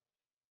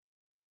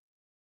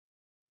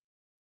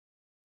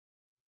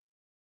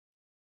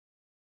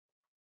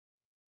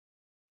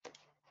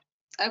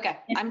 Okay,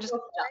 I'm just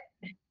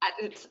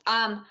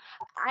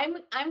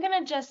I'm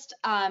gonna just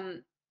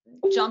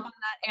jump on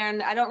that,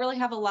 and I don't really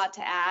have a lot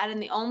to add.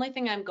 And the only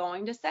thing I'm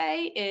going to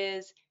say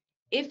is,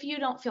 if you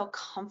don't feel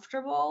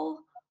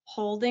comfortable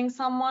holding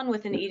someone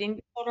with an eating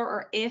disorder,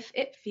 or if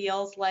it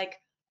feels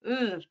like,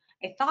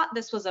 I thought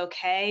this was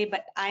okay,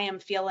 but I am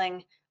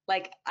feeling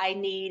like I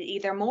need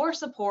either more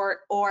support,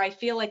 or I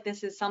feel like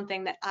this is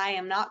something that I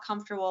am not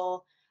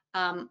comfortable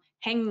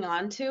hanging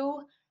on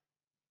to,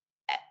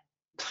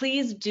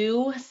 please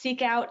do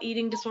seek out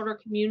eating disorder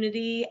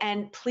community.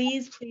 And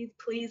please, please,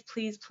 please,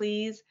 please,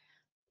 please,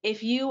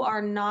 if you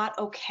are not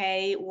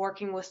okay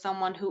working with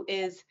someone who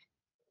is,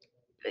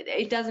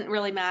 it doesn't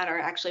really matter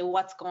actually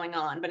what's going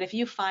on, but if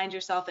you find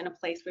yourself in a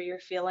place where you're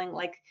feeling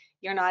like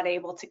you're not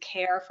able to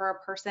care for a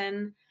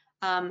person,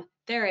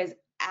 there is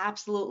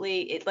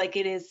absolutely, it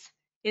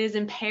is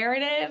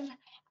imperative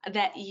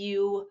that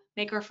you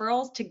make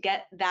referrals to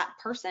get that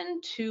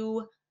person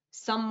to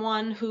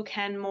someone who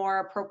can more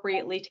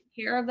appropriately take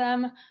care of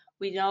them.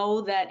 We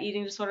know that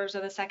eating disorders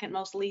are the second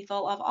most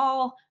lethal of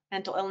all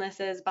mental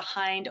illnesses,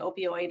 behind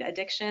opioid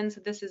addiction. So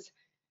this is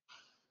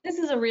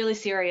a really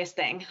serious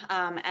thing.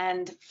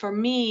 And for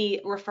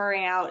me,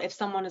 referring out if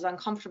someone is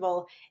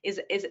uncomfortable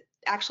is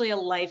actually a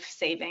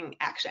life-saving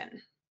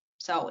action.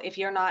 So if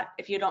you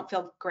don't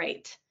feel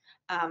great,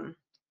 please,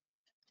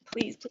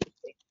 please,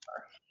 please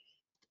refer.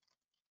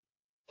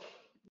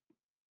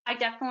 I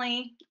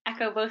definitely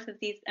echo both of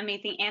these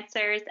amazing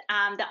answers.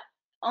 The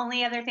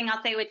only other thing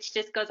I'll say, which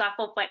just goes off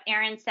of what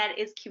Erin said,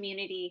 is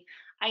community.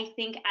 I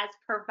think as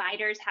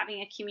providers,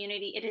 having a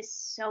community, it is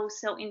so,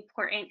 so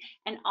important.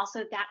 And also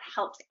that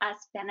helps us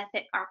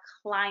benefit our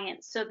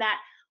clients, so that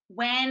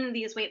when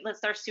these wait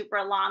lists are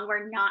super long,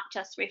 we're not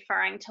just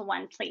referring to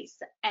one place.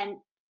 And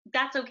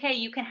that's okay.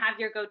 You can have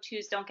your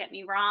go-tos, don't get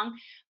me wrong.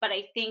 But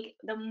I think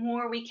the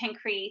more we can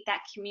create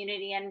that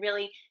community and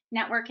really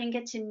network and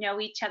get to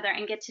know each other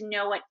and get to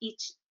know what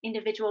each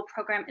individual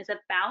program is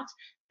about,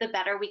 the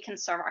better we can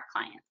serve our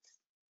clients.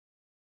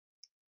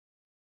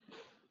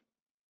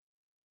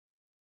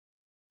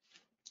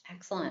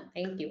 Excellent,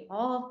 thank you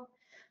all.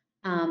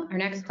 Our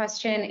next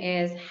question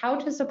is how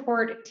to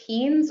support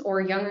teens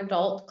or young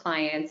adult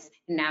clients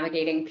in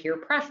navigating peer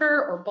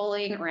pressure or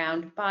bullying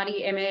around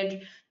body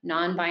image,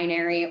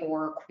 non-binary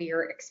or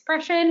queer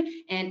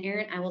expression. And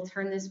Erin, I will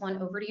turn this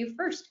one over to you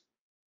first.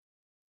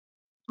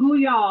 Ooh,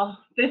 y'all,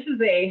 this is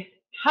a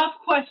tough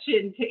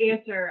question to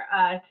answer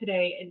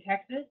today in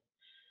Texas.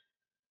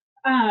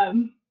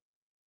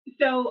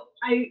 So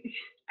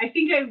I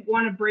think I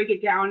want to break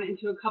it down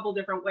into a couple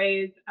different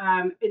ways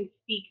and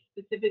speak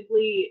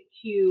specifically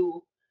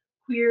to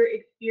queer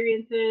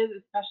experiences,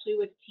 especially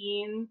with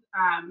teens.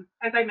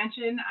 As I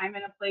mentioned, I'm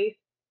in a place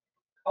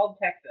called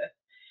Texas,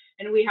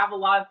 and we have a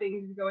lot of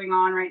things going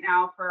on right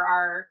now for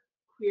our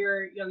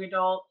queer young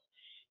adults.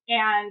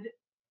 And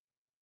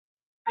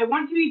I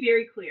want to be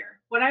very clear.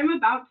 What I'm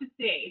about to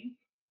say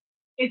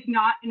is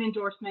not an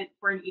endorsement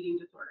for an eating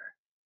disorder,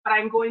 but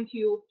I'm going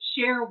to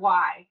share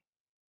why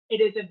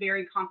it is a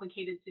very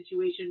complicated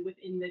situation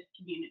within this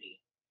community.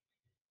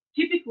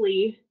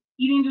 Typically,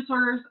 eating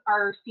disorders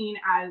are seen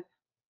as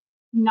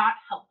not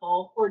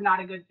helpful or not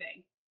a good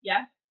thing.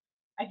 Yes,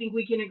 I think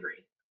we can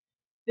agree.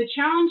 The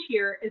challenge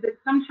here is that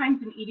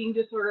sometimes an eating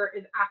disorder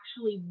is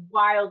actually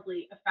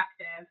wildly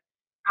effective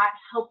at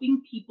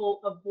helping people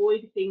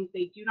avoid things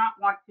they do not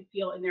want to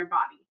feel in their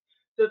body.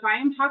 So if I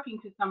am talking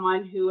to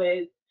someone who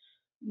is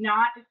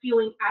not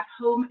feeling at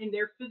home in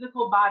their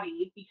physical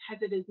body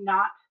because it is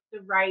not the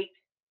right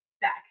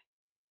sex,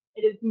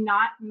 it is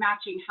not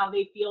matching how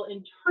they feel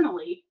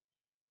internally,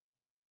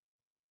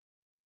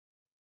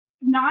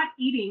 not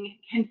eating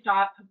can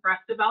stop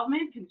breast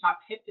development, can stop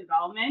hip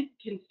development,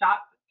 can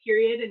stop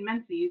period and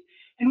menses.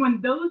 And when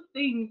those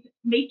things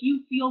make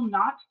you feel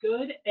not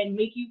good and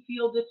make you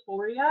feel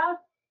dysphoria,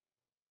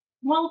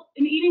 well,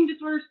 an eating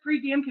disorder is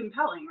pretty damn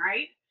compelling,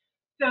 right?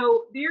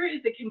 So there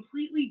is a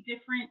completely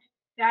different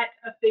set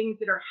of things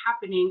that are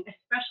happening,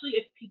 especially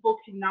if people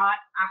cannot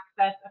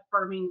access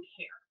affirming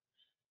care.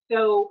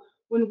 So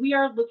when we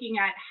are looking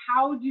at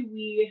how do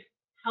we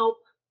help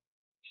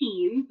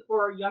teens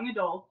or young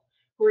adults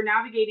who are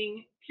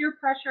navigating peer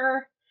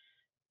pressure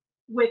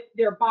with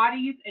their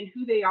bodies and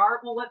who they are,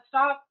 well, let's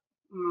stop.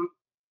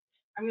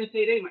 I'm going to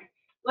say it anyway.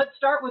 Let's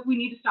start with, we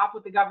need to stop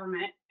with the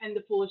government and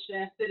the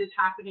foolishness that is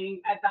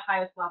happening at the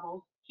highest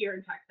levels here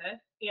in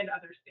Texas and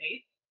other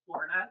states,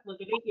 Florida,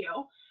 look at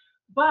you.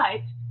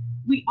 But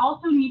we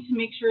also need to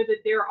make sure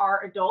that there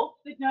are adults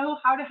that know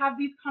how to have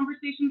these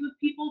conversations with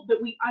people, that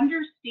we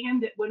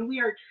understand that when we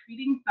are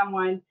treating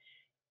someone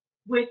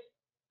with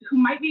who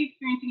might be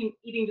experiencing an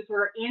eating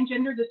disorder and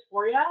gender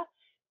dysphoria,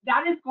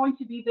 that is going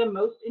to be the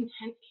most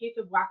intense case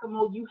of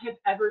whack-a-mole you have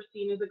ever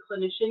seen as a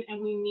clinician,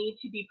 and we need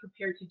to be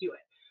prepared to do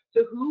it.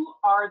 So who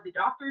are the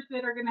doctors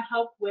that are going to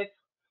help with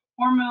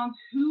hormones?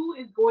 Who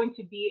is going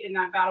to be in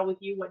that battle with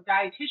you? What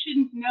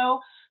dietitians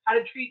know how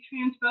to treat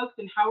trans folks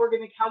and how we're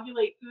going to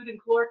calculate food and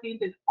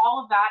caloricines and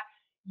all of that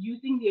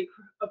using the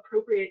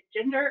appropriate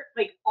gender,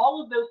 like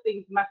all of those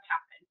things must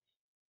happen.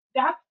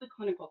 That's the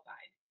clinical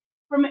side.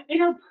 From an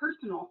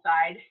interpersonal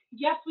side,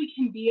 yes, we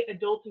can be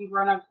adults and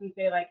grown-ups and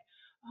say like,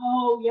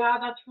 oh yeah,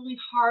 that's really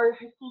hard.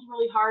 High school's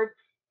really hard.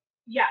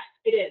 Yes,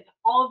 it is.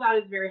 All of that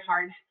is very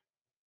hard.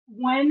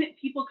 When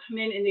people come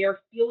in and they are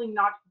feeling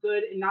not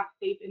good and not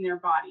safe in their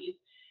bodies,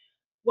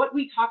 what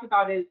we talk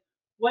about is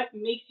what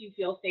makes you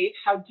feel safe?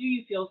 How do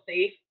you feel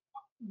safe?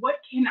 What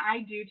can I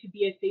do to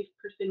be a safe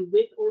person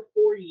with or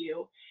for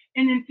you?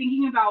 And then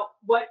thinking about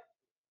what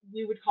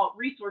we would call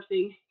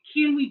resourcing,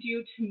 can we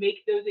do to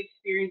make those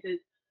experiences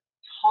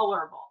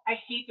tolerable? I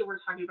hate that we're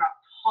talking about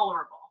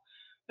tolerable,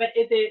 but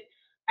is it,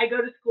 I go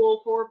to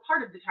school for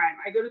part of the time.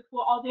 I go to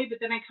school all day, but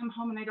then I come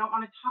home and I don't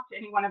want to talk to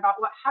anyone about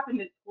what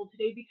happened at school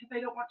today because I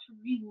don't want to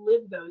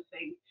relive those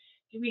things.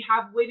 Do we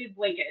have weighted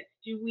blankets?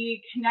 Do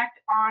we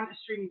connect on a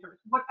streaming service?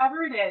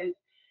 Whatever it is,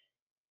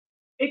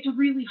 it's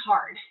really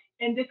hard.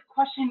 And this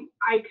question,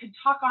 I could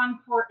talk on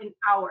for an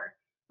hour,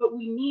 but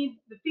we need,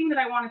 the thing that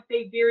I want to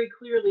say very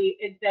clearly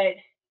is that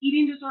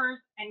eating disorders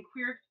and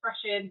queer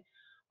expression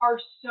are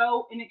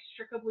so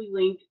inextricably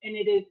linked, and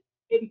it is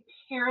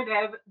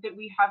imperative that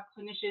we have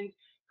clinicians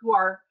who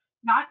are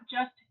not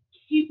just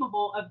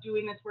capable of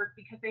doing this work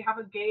because they have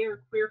a gay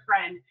or queer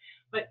friend,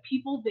 but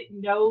people that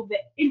know the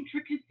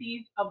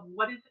intricacies of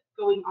what is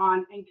going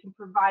on and can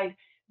provide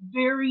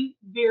very,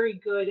 very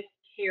good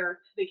care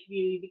to the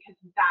community, because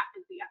that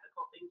is the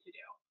ethical thing to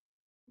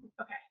do.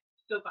 Okay,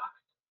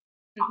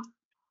 soapbox.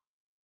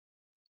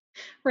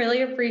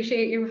 Really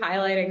appreciate you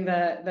highlighting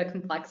the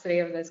complexity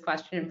of this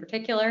question in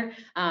particular.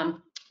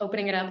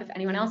 Opening it up if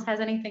anyone else has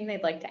anything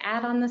they'd like to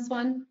add on this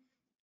one.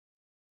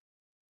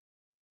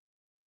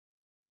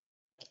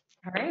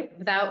 All right,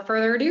 without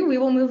further ado, we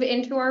will move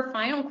into our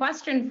final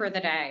question for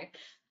the day.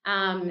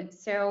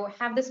 So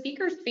have the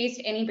speakers faced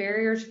any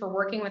barriers for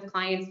working with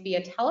clients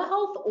via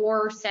telehealth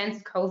or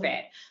since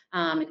COVID?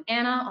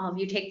 Anna, I'll have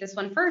you take this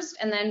one first,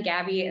 and then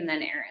Gabby, and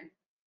then Erin.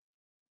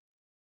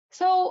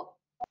 So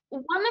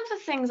one of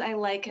the things I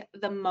like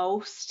the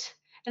most,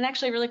 and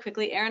actually really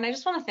quickly, Erin, I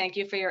just want to thank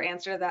you for your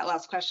answer to that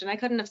last question. I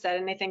couldn't have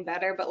said anything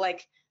better, but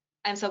like,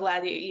 I'm so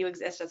glad that you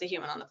exist as a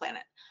human on the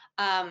planet.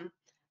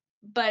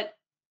 But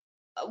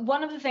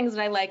one of the things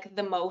that I like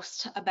the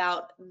most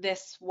about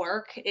this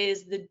work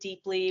is the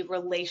deeply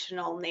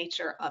relational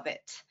nature of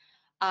it.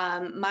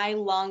 My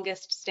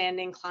longest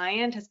standing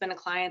client has been a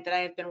client that I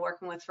have been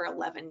working with for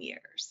 11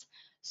 years.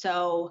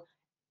 So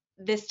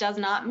this does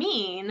not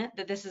mean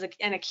that this is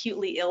an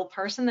acutely ill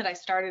person that I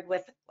started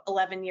with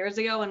 11 years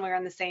ago and we're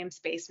in the same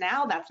space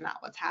now. That's not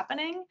what's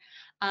happening.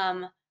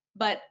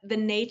 But the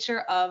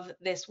nature of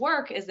this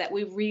work is that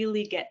we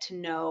really get to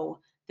know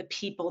the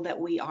people that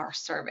we are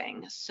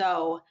serving.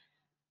 So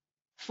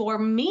for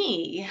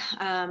me,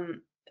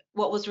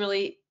 what was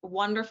really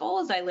wonderful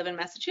is I live in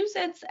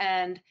Massachusetts,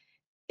 and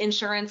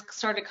insurance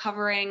started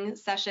covering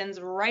sessions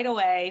right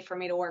away for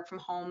me to work from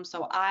home.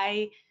 So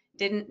I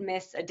didn't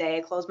miss a day.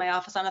 I closed my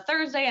office on a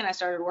Thursday and I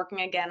started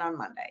working again on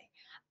Monday.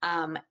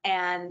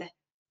 And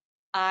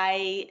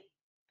I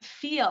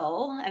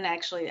feel, and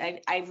actually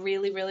I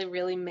really, really,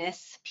 really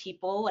miss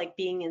people, like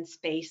being in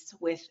space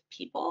with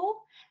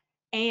people.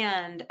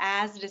 And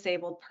as a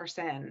disabled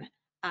person,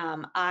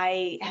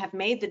 I have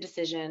made the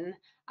decision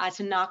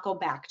to not go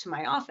back to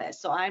my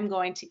office. So I'm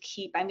going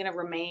to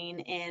remain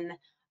in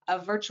a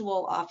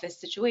virtual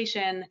office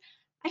situation.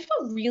 I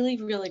feel really,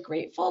 really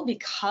grateful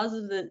because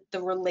of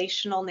the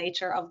relational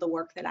nature of the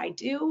work that I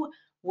do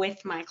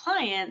with my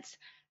clients.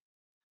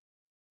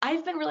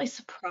 I've been really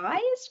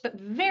surprised, but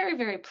very,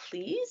 very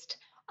pleased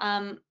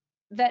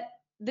that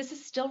this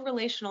is still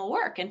relational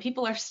work and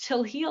people are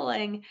still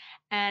healing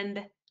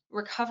and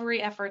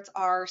recovery efforts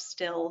are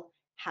still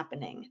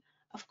happening.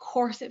 Of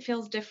course, it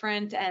feels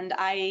different, and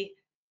I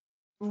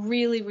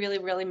really, really,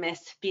 really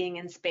miss being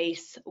in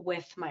space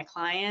with my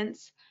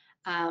clients.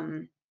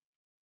 And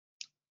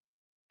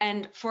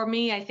for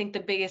me, I think the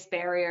biggest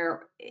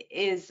barrier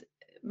is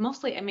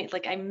mostly,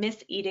 I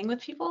miss eating with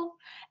people,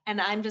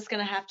 and I'm just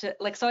gonna have to,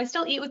 so I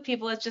still eat with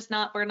people, it's just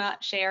we're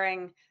not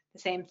sharing the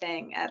same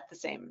thing at the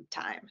same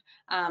time.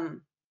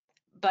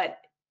 But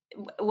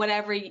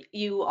whatever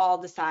you all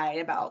decide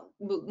about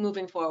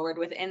moving forward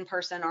with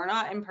in-person or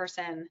not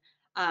in-person,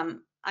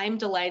 I'm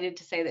delighted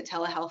to say that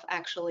telehealth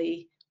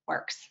actually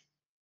works.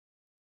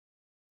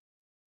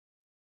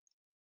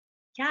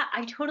 Yeah,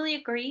 I totally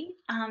agree.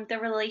 The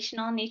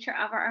relational nature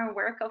of our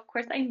work, of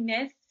course, I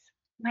miss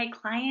my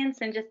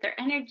clients and just their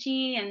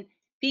energy and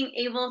being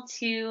able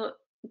to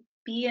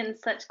be in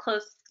such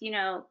close,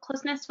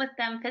 closeness with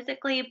them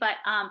physically. But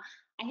I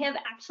have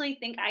actually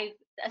think I've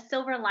a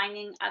silver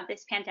lining of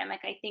this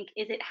pandemic, I think,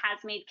 is it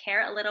has made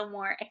care a little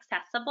more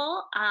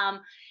accessible.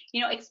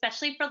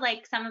 Especially for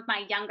like some of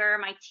my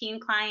teen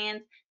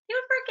clients, they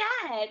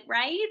would forget,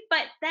 right?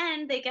 But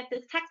then they get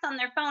this text on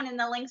their phone and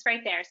the link's right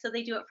there. So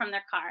they do it from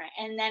their car.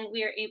 And then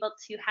we are able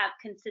to have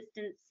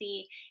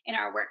consistency in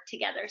our work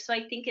together. So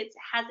I think it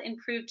has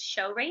improved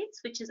show rates,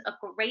 which is a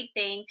great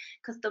thing,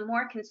 because the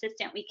more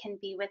consistent we can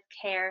be with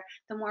care,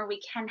 the more we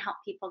can help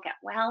people get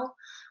well.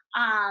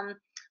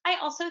 I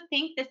also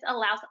think this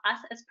allows us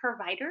as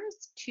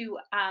providers to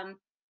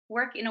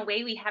work in a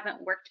way we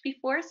haven't worked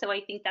before. So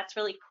I think that's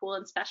really cool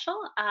and special.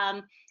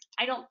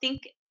 I don't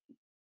think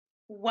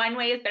one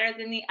way is better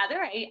than the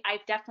other.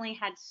 I've definitely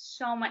had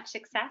so much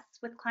success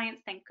with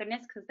clients, thank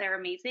goodness, because they're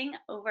amazing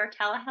over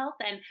telehealth.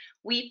 And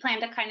we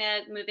plan to kind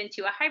of move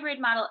into a hybrid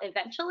model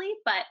eventually,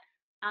 but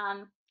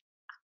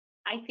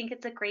I think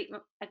it's a great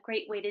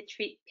way to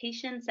treat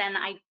patients, and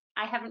I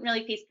haven't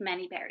really faced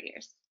many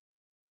barriers.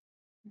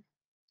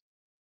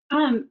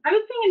 I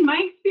would say in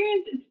my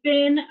experience, it's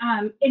been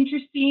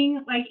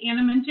interesting. Like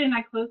Anna mentioned,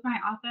 I closed my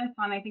office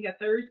on, I think, a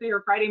Thursday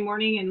or Friday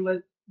morning and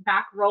was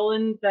back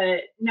rolling the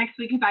next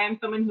week, because I am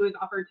someone who has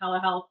offered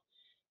telehealth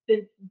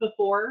since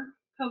before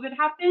COVID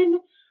happened.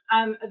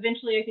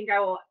 Eventually, I think I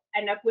will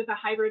end up with a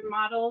hybrid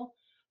model.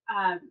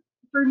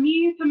 For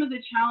me, some of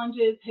the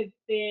challenges have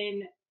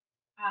been,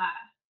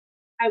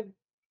 I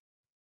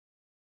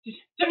just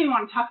don't even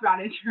want to talk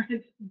about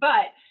insurance,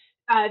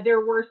 but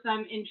there were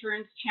some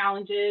insurance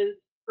challenges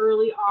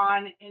early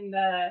on in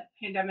the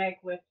pandemic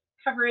with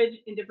coverage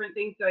and different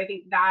things. So I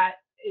think that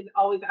is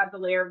always adds a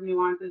layer of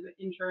nuances that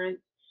insurance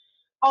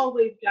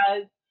always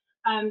does.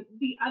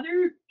 The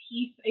other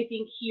piece I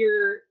think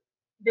here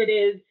that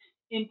is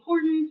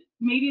important,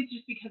 maybe it's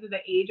just because of the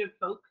age of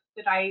folks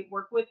that I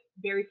work with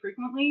very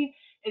frequently,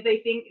 is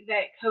I think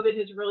that COVID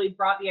has really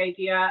brought the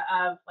idea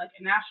of like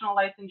a national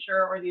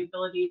licensure or the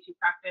ability to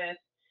practice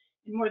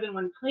in more than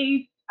one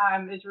place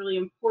is really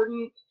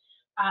important.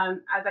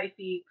 As I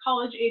see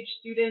college age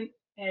students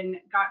and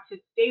got to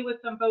stay with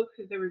some folks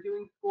because they were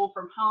doing school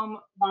from home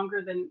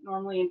longer than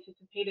normally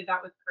anticipated,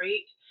 that was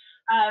great.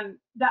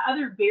 The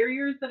other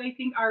barriers that I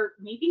think are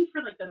maybe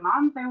for like the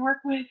moms I work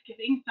with,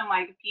 getting some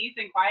like peace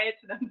and quiet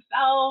to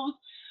themselves,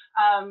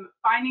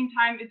 finding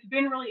time. It's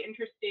been really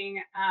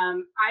interesting.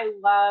 I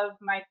love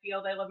my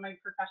field, I love my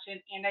profession,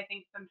 and I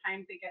think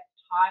sometimes it gets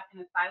taught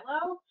in a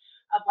silo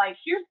of like,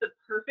 here's the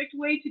perfect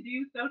way to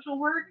do social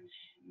work.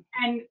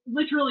 And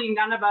literally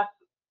none of us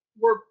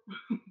were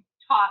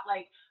taught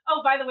like,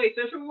 oh, by the way,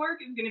 social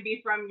work is going to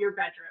be from your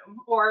bedroom,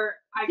 or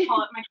I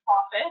call it my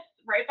office.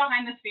 Right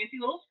behind this fancy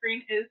little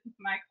screen is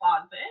my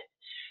closet.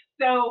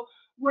 So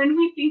when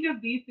we think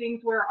of these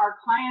things where our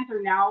clients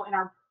are now in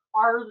our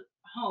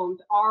homes,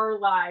 our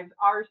lives,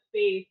 our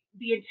space,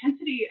 the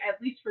intensity,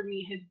 at least for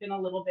me, has been a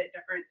little bit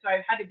different. So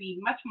I've had to be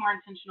much more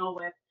intentional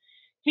with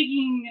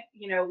taking,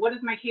 what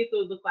does my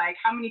caseload look like?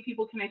 How many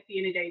people can I see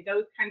in a day?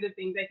 Those kinds of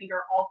things I think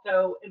are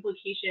also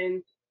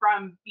implications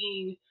from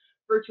being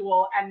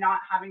virtual and not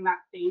having that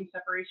same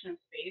separation of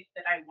space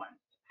that I once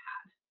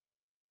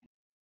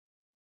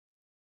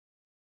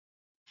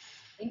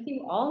had. Thank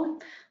you all.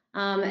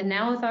 And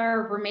now with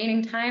our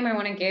remaining time, I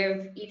want to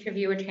give each of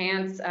you a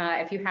chance,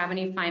 if you have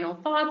any final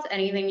thoughts,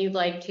 anything you'd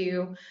like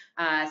to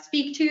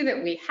speak to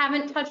that we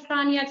haven't touched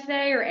on yet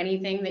today, or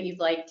anything that you'd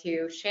like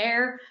to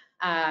share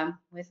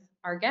with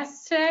our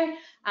guests today.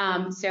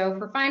 So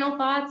for final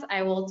thoughts,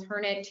 I will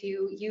turn it to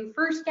you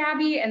first,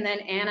 Gabby, and then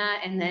Anna,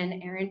 and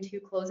then Erin to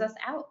close us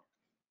out.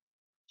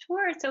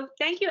 Sure. So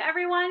thank you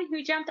everyone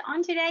who jumped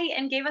on today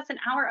and gave us an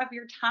hour of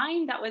your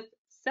time. That was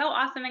so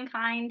awesome and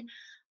kind.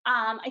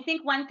 I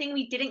think one thing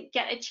we didn't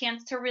get a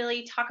chance to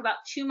really talk about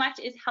too much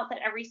is health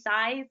at every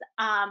size.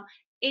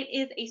 It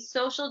is a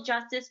social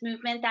justice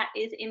movement that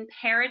is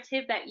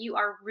imperative that you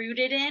are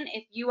rooted in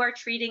if you are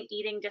treating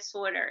eating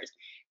disorders.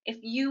 If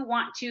you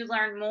want to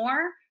learn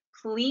more,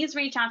 please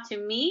reach out to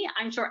me.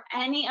 I'm sure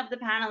any of the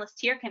panelists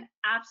here can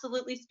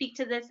absolutely speak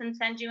to this and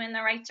send you in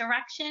the right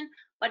direction.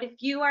 But if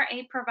you are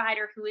a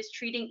provider who is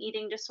treating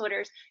eating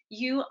disorders,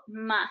 you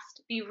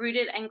must be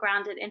rooted and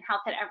grounded in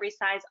health at every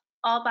size.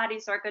 All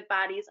bodies are good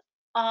bodies.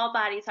 All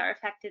bodies are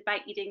affected by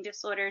eating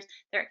disorders.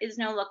 There is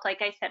no look,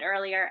 like I said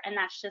earlier, and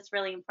that's just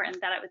really important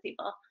that I was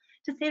able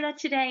to say that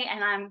today.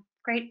 And I'm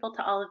grateful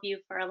to all of you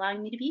for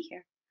allowing me to be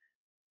here.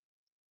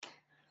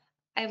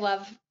 I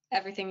love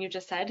everything you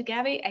just said,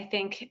 Gabby. I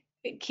think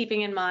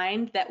keeping in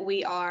mind that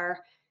we are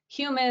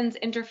humans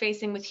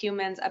interfacing with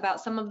humans about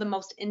some of the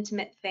most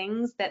intimate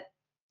things that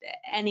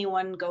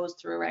anyone goes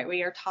through, right?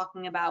 We are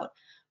talking about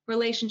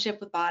relationship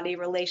with body,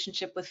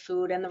 relationship with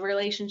food, and the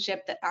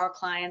relationship that our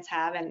clients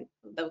have and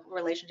the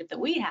relationship that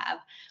we have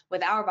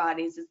with our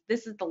bodies.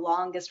 This is the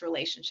longest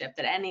relationship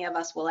that any of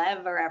us will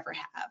ever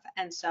have.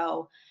 And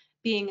so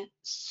being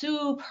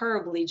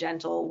superbly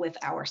gentle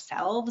with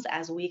ourselves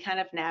as we kind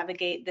of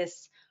navigate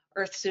this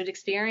earth suit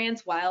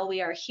experience while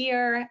we are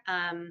here,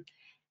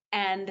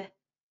 and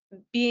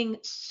being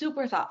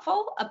super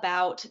thoughtful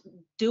about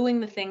doing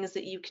the things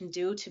that you can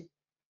do to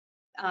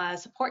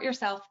support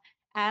yourself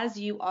as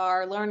you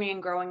are learning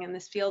and growing in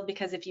this field,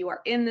 because if you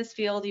are in this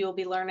field, you will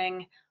be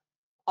learning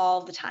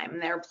all the time.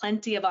 And there are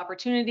plenty of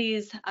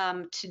opportunities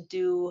to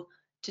do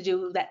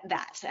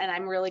that. And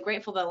I'm really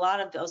grateful that a lot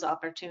of those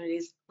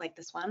opportunities, like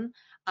this one,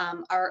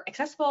 are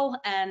accessible,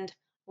 and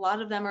a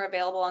lot of them are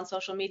available on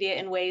social media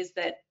in ways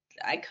that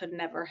I could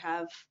never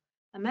have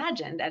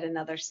imagined at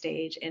another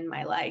stage in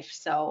my life.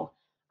 So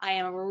I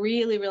am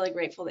really, really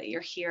grateful that you're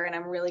here, and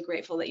I'm really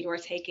grateful that you are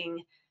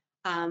taking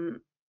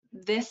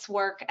this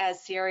work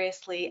as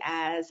seriously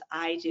as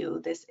I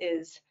do. This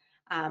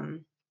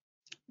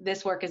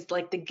work is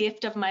like the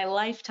gift of my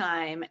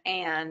lifetime,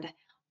 and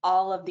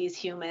all of these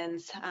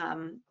humans,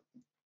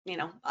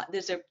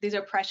 these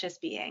are precious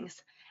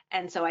beings.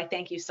 And so I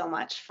thank you so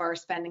much for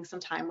spending some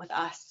time with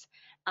us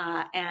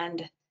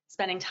and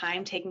spending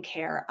time taking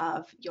care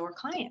of your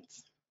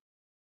clients.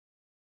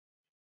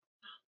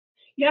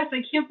 Yes,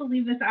 I can't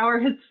believe this hour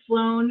has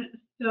flown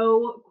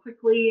so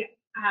quickly.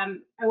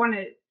 I want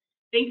to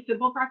thank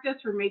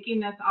SimplePractice for making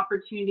this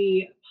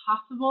opportunity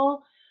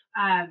possible.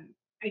 I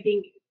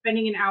think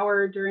spending an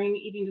hour during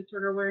Eating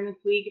Disorder Awareness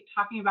Week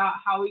talking about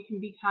how we can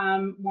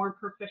become more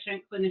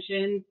proficient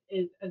clinicians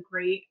is a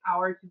great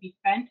hour to be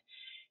spent.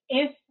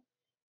 If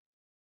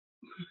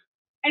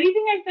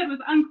anything I said was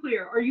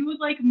unclear, or you would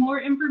like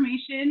more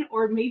information,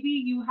 or maybe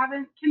you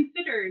haven't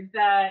considered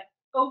the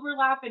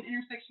overlap and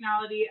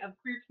intersectionality of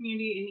queer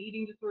community and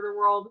eating disorder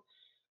world,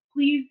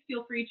 please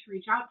feel free to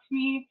reach out to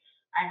me.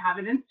 I have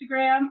an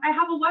Instagram. I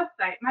have a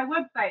website. My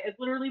website is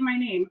literally my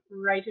name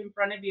right in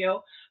front of you.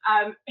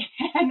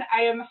 And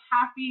I am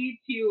happy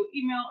to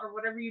email or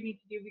whatever you need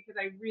to do, because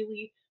I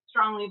really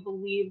strongly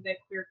believe that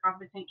queer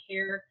competent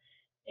care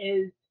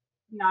is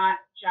not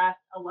just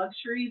a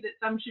luxury that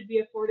some should be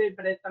afforded,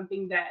 but it's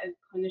something that as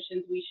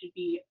clinicians we should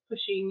be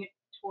pushing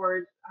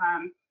towards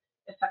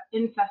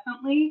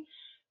incessantly.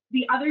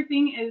 The other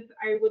thing is,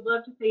 I would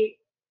love to say,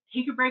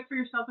 take a break for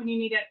yourself when you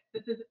need it.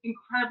 This is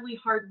incredibly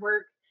hard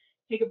work.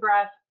 Take a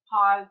breath,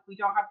 pause. We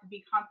don't have to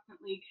be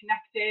constantly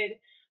connected.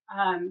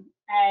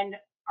 And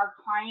our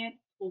clients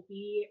will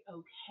be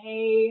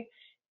okay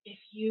if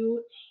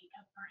you take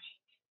a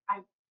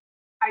break.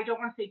 I don't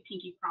want to say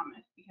pinky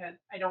promise, because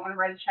I don't want to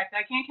write a check that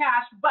I can't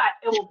cash, but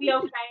it will be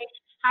okay.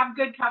 Have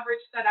good coverage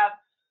set up,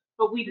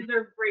 but we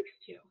deserve breaks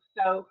too.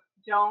 So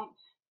don't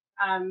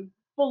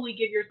fully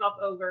give yourself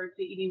over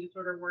to eating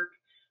disorder work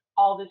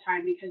all the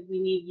time, because we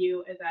need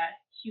you as a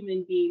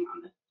human being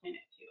on this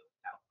planet too.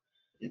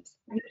 So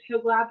I'm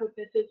so glad that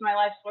this is my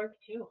life's work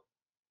too.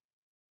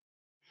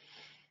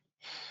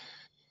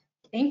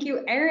 Thank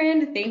you,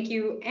 Erin. Thank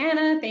you,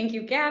 Anna. Thank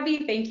you,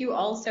 Gabby. Thank you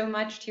all so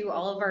much to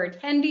all of our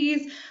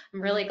attendees.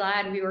 I'm really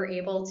glad we were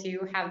able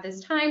to have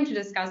this time to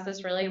discuss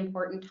this really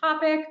important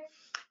topic.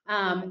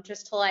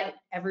 Just to let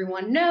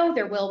everyone know,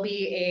 there will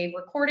be a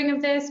recording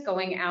of this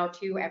going out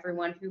to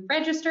everyone who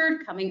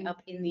registered coming up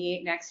in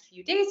the next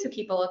few days, so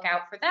keep a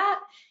lookout for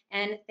that.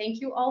 And thank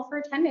you all for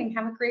attending.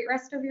 Have a great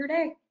rest of your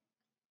day.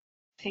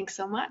 Thanks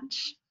so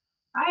much.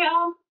 Bye,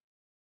 y'all.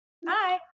 Bye.